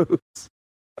surprise you, Moose?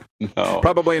 No.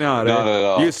 Probably not. Not at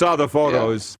all. You saw the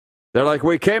photos. Yeah. They're like,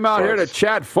 we came out here to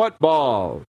chat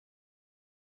football.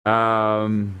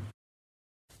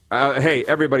 Hey,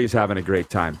 everybody's having a great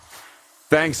time.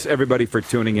 Thanks, everybody, for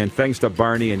tuning in. Thanks to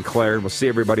Barney and Claire. We'll see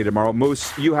everybody tomorrow.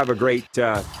 Moose, you have a great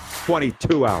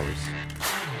 22 hours.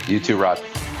 You too, Rod.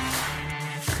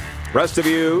 Rest of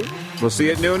you, we'll see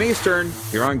you at noon Eastern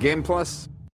here on Game Plus.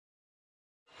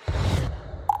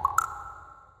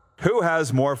 Who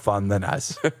has more fun than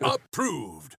us?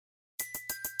 Approved.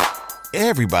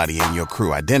 Everybody in your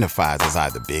crew identifies as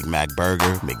either Big Mac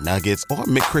Burger, McNuggets, or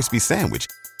McCrispy Sandwich.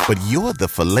 But you're the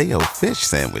Filet-O-Fish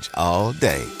Sandwich all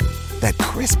day. That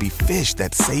crispy fish,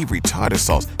 that savory tartar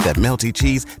sauce, that melty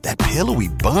cheese, that pillowy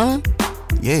bun.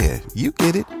 Yeah, you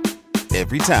get it.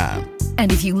 Every time.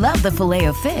 And if you love the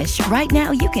Filet-O-Fish, right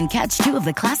now you can catch two of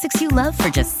the classics you love for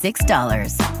just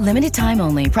 $6. Limited time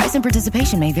only. Price and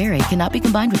participation may vary. Cannot be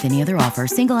combined with any other offer.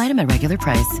 Single item at regular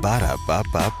price.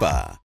 Ba-da-ba-ba-ba.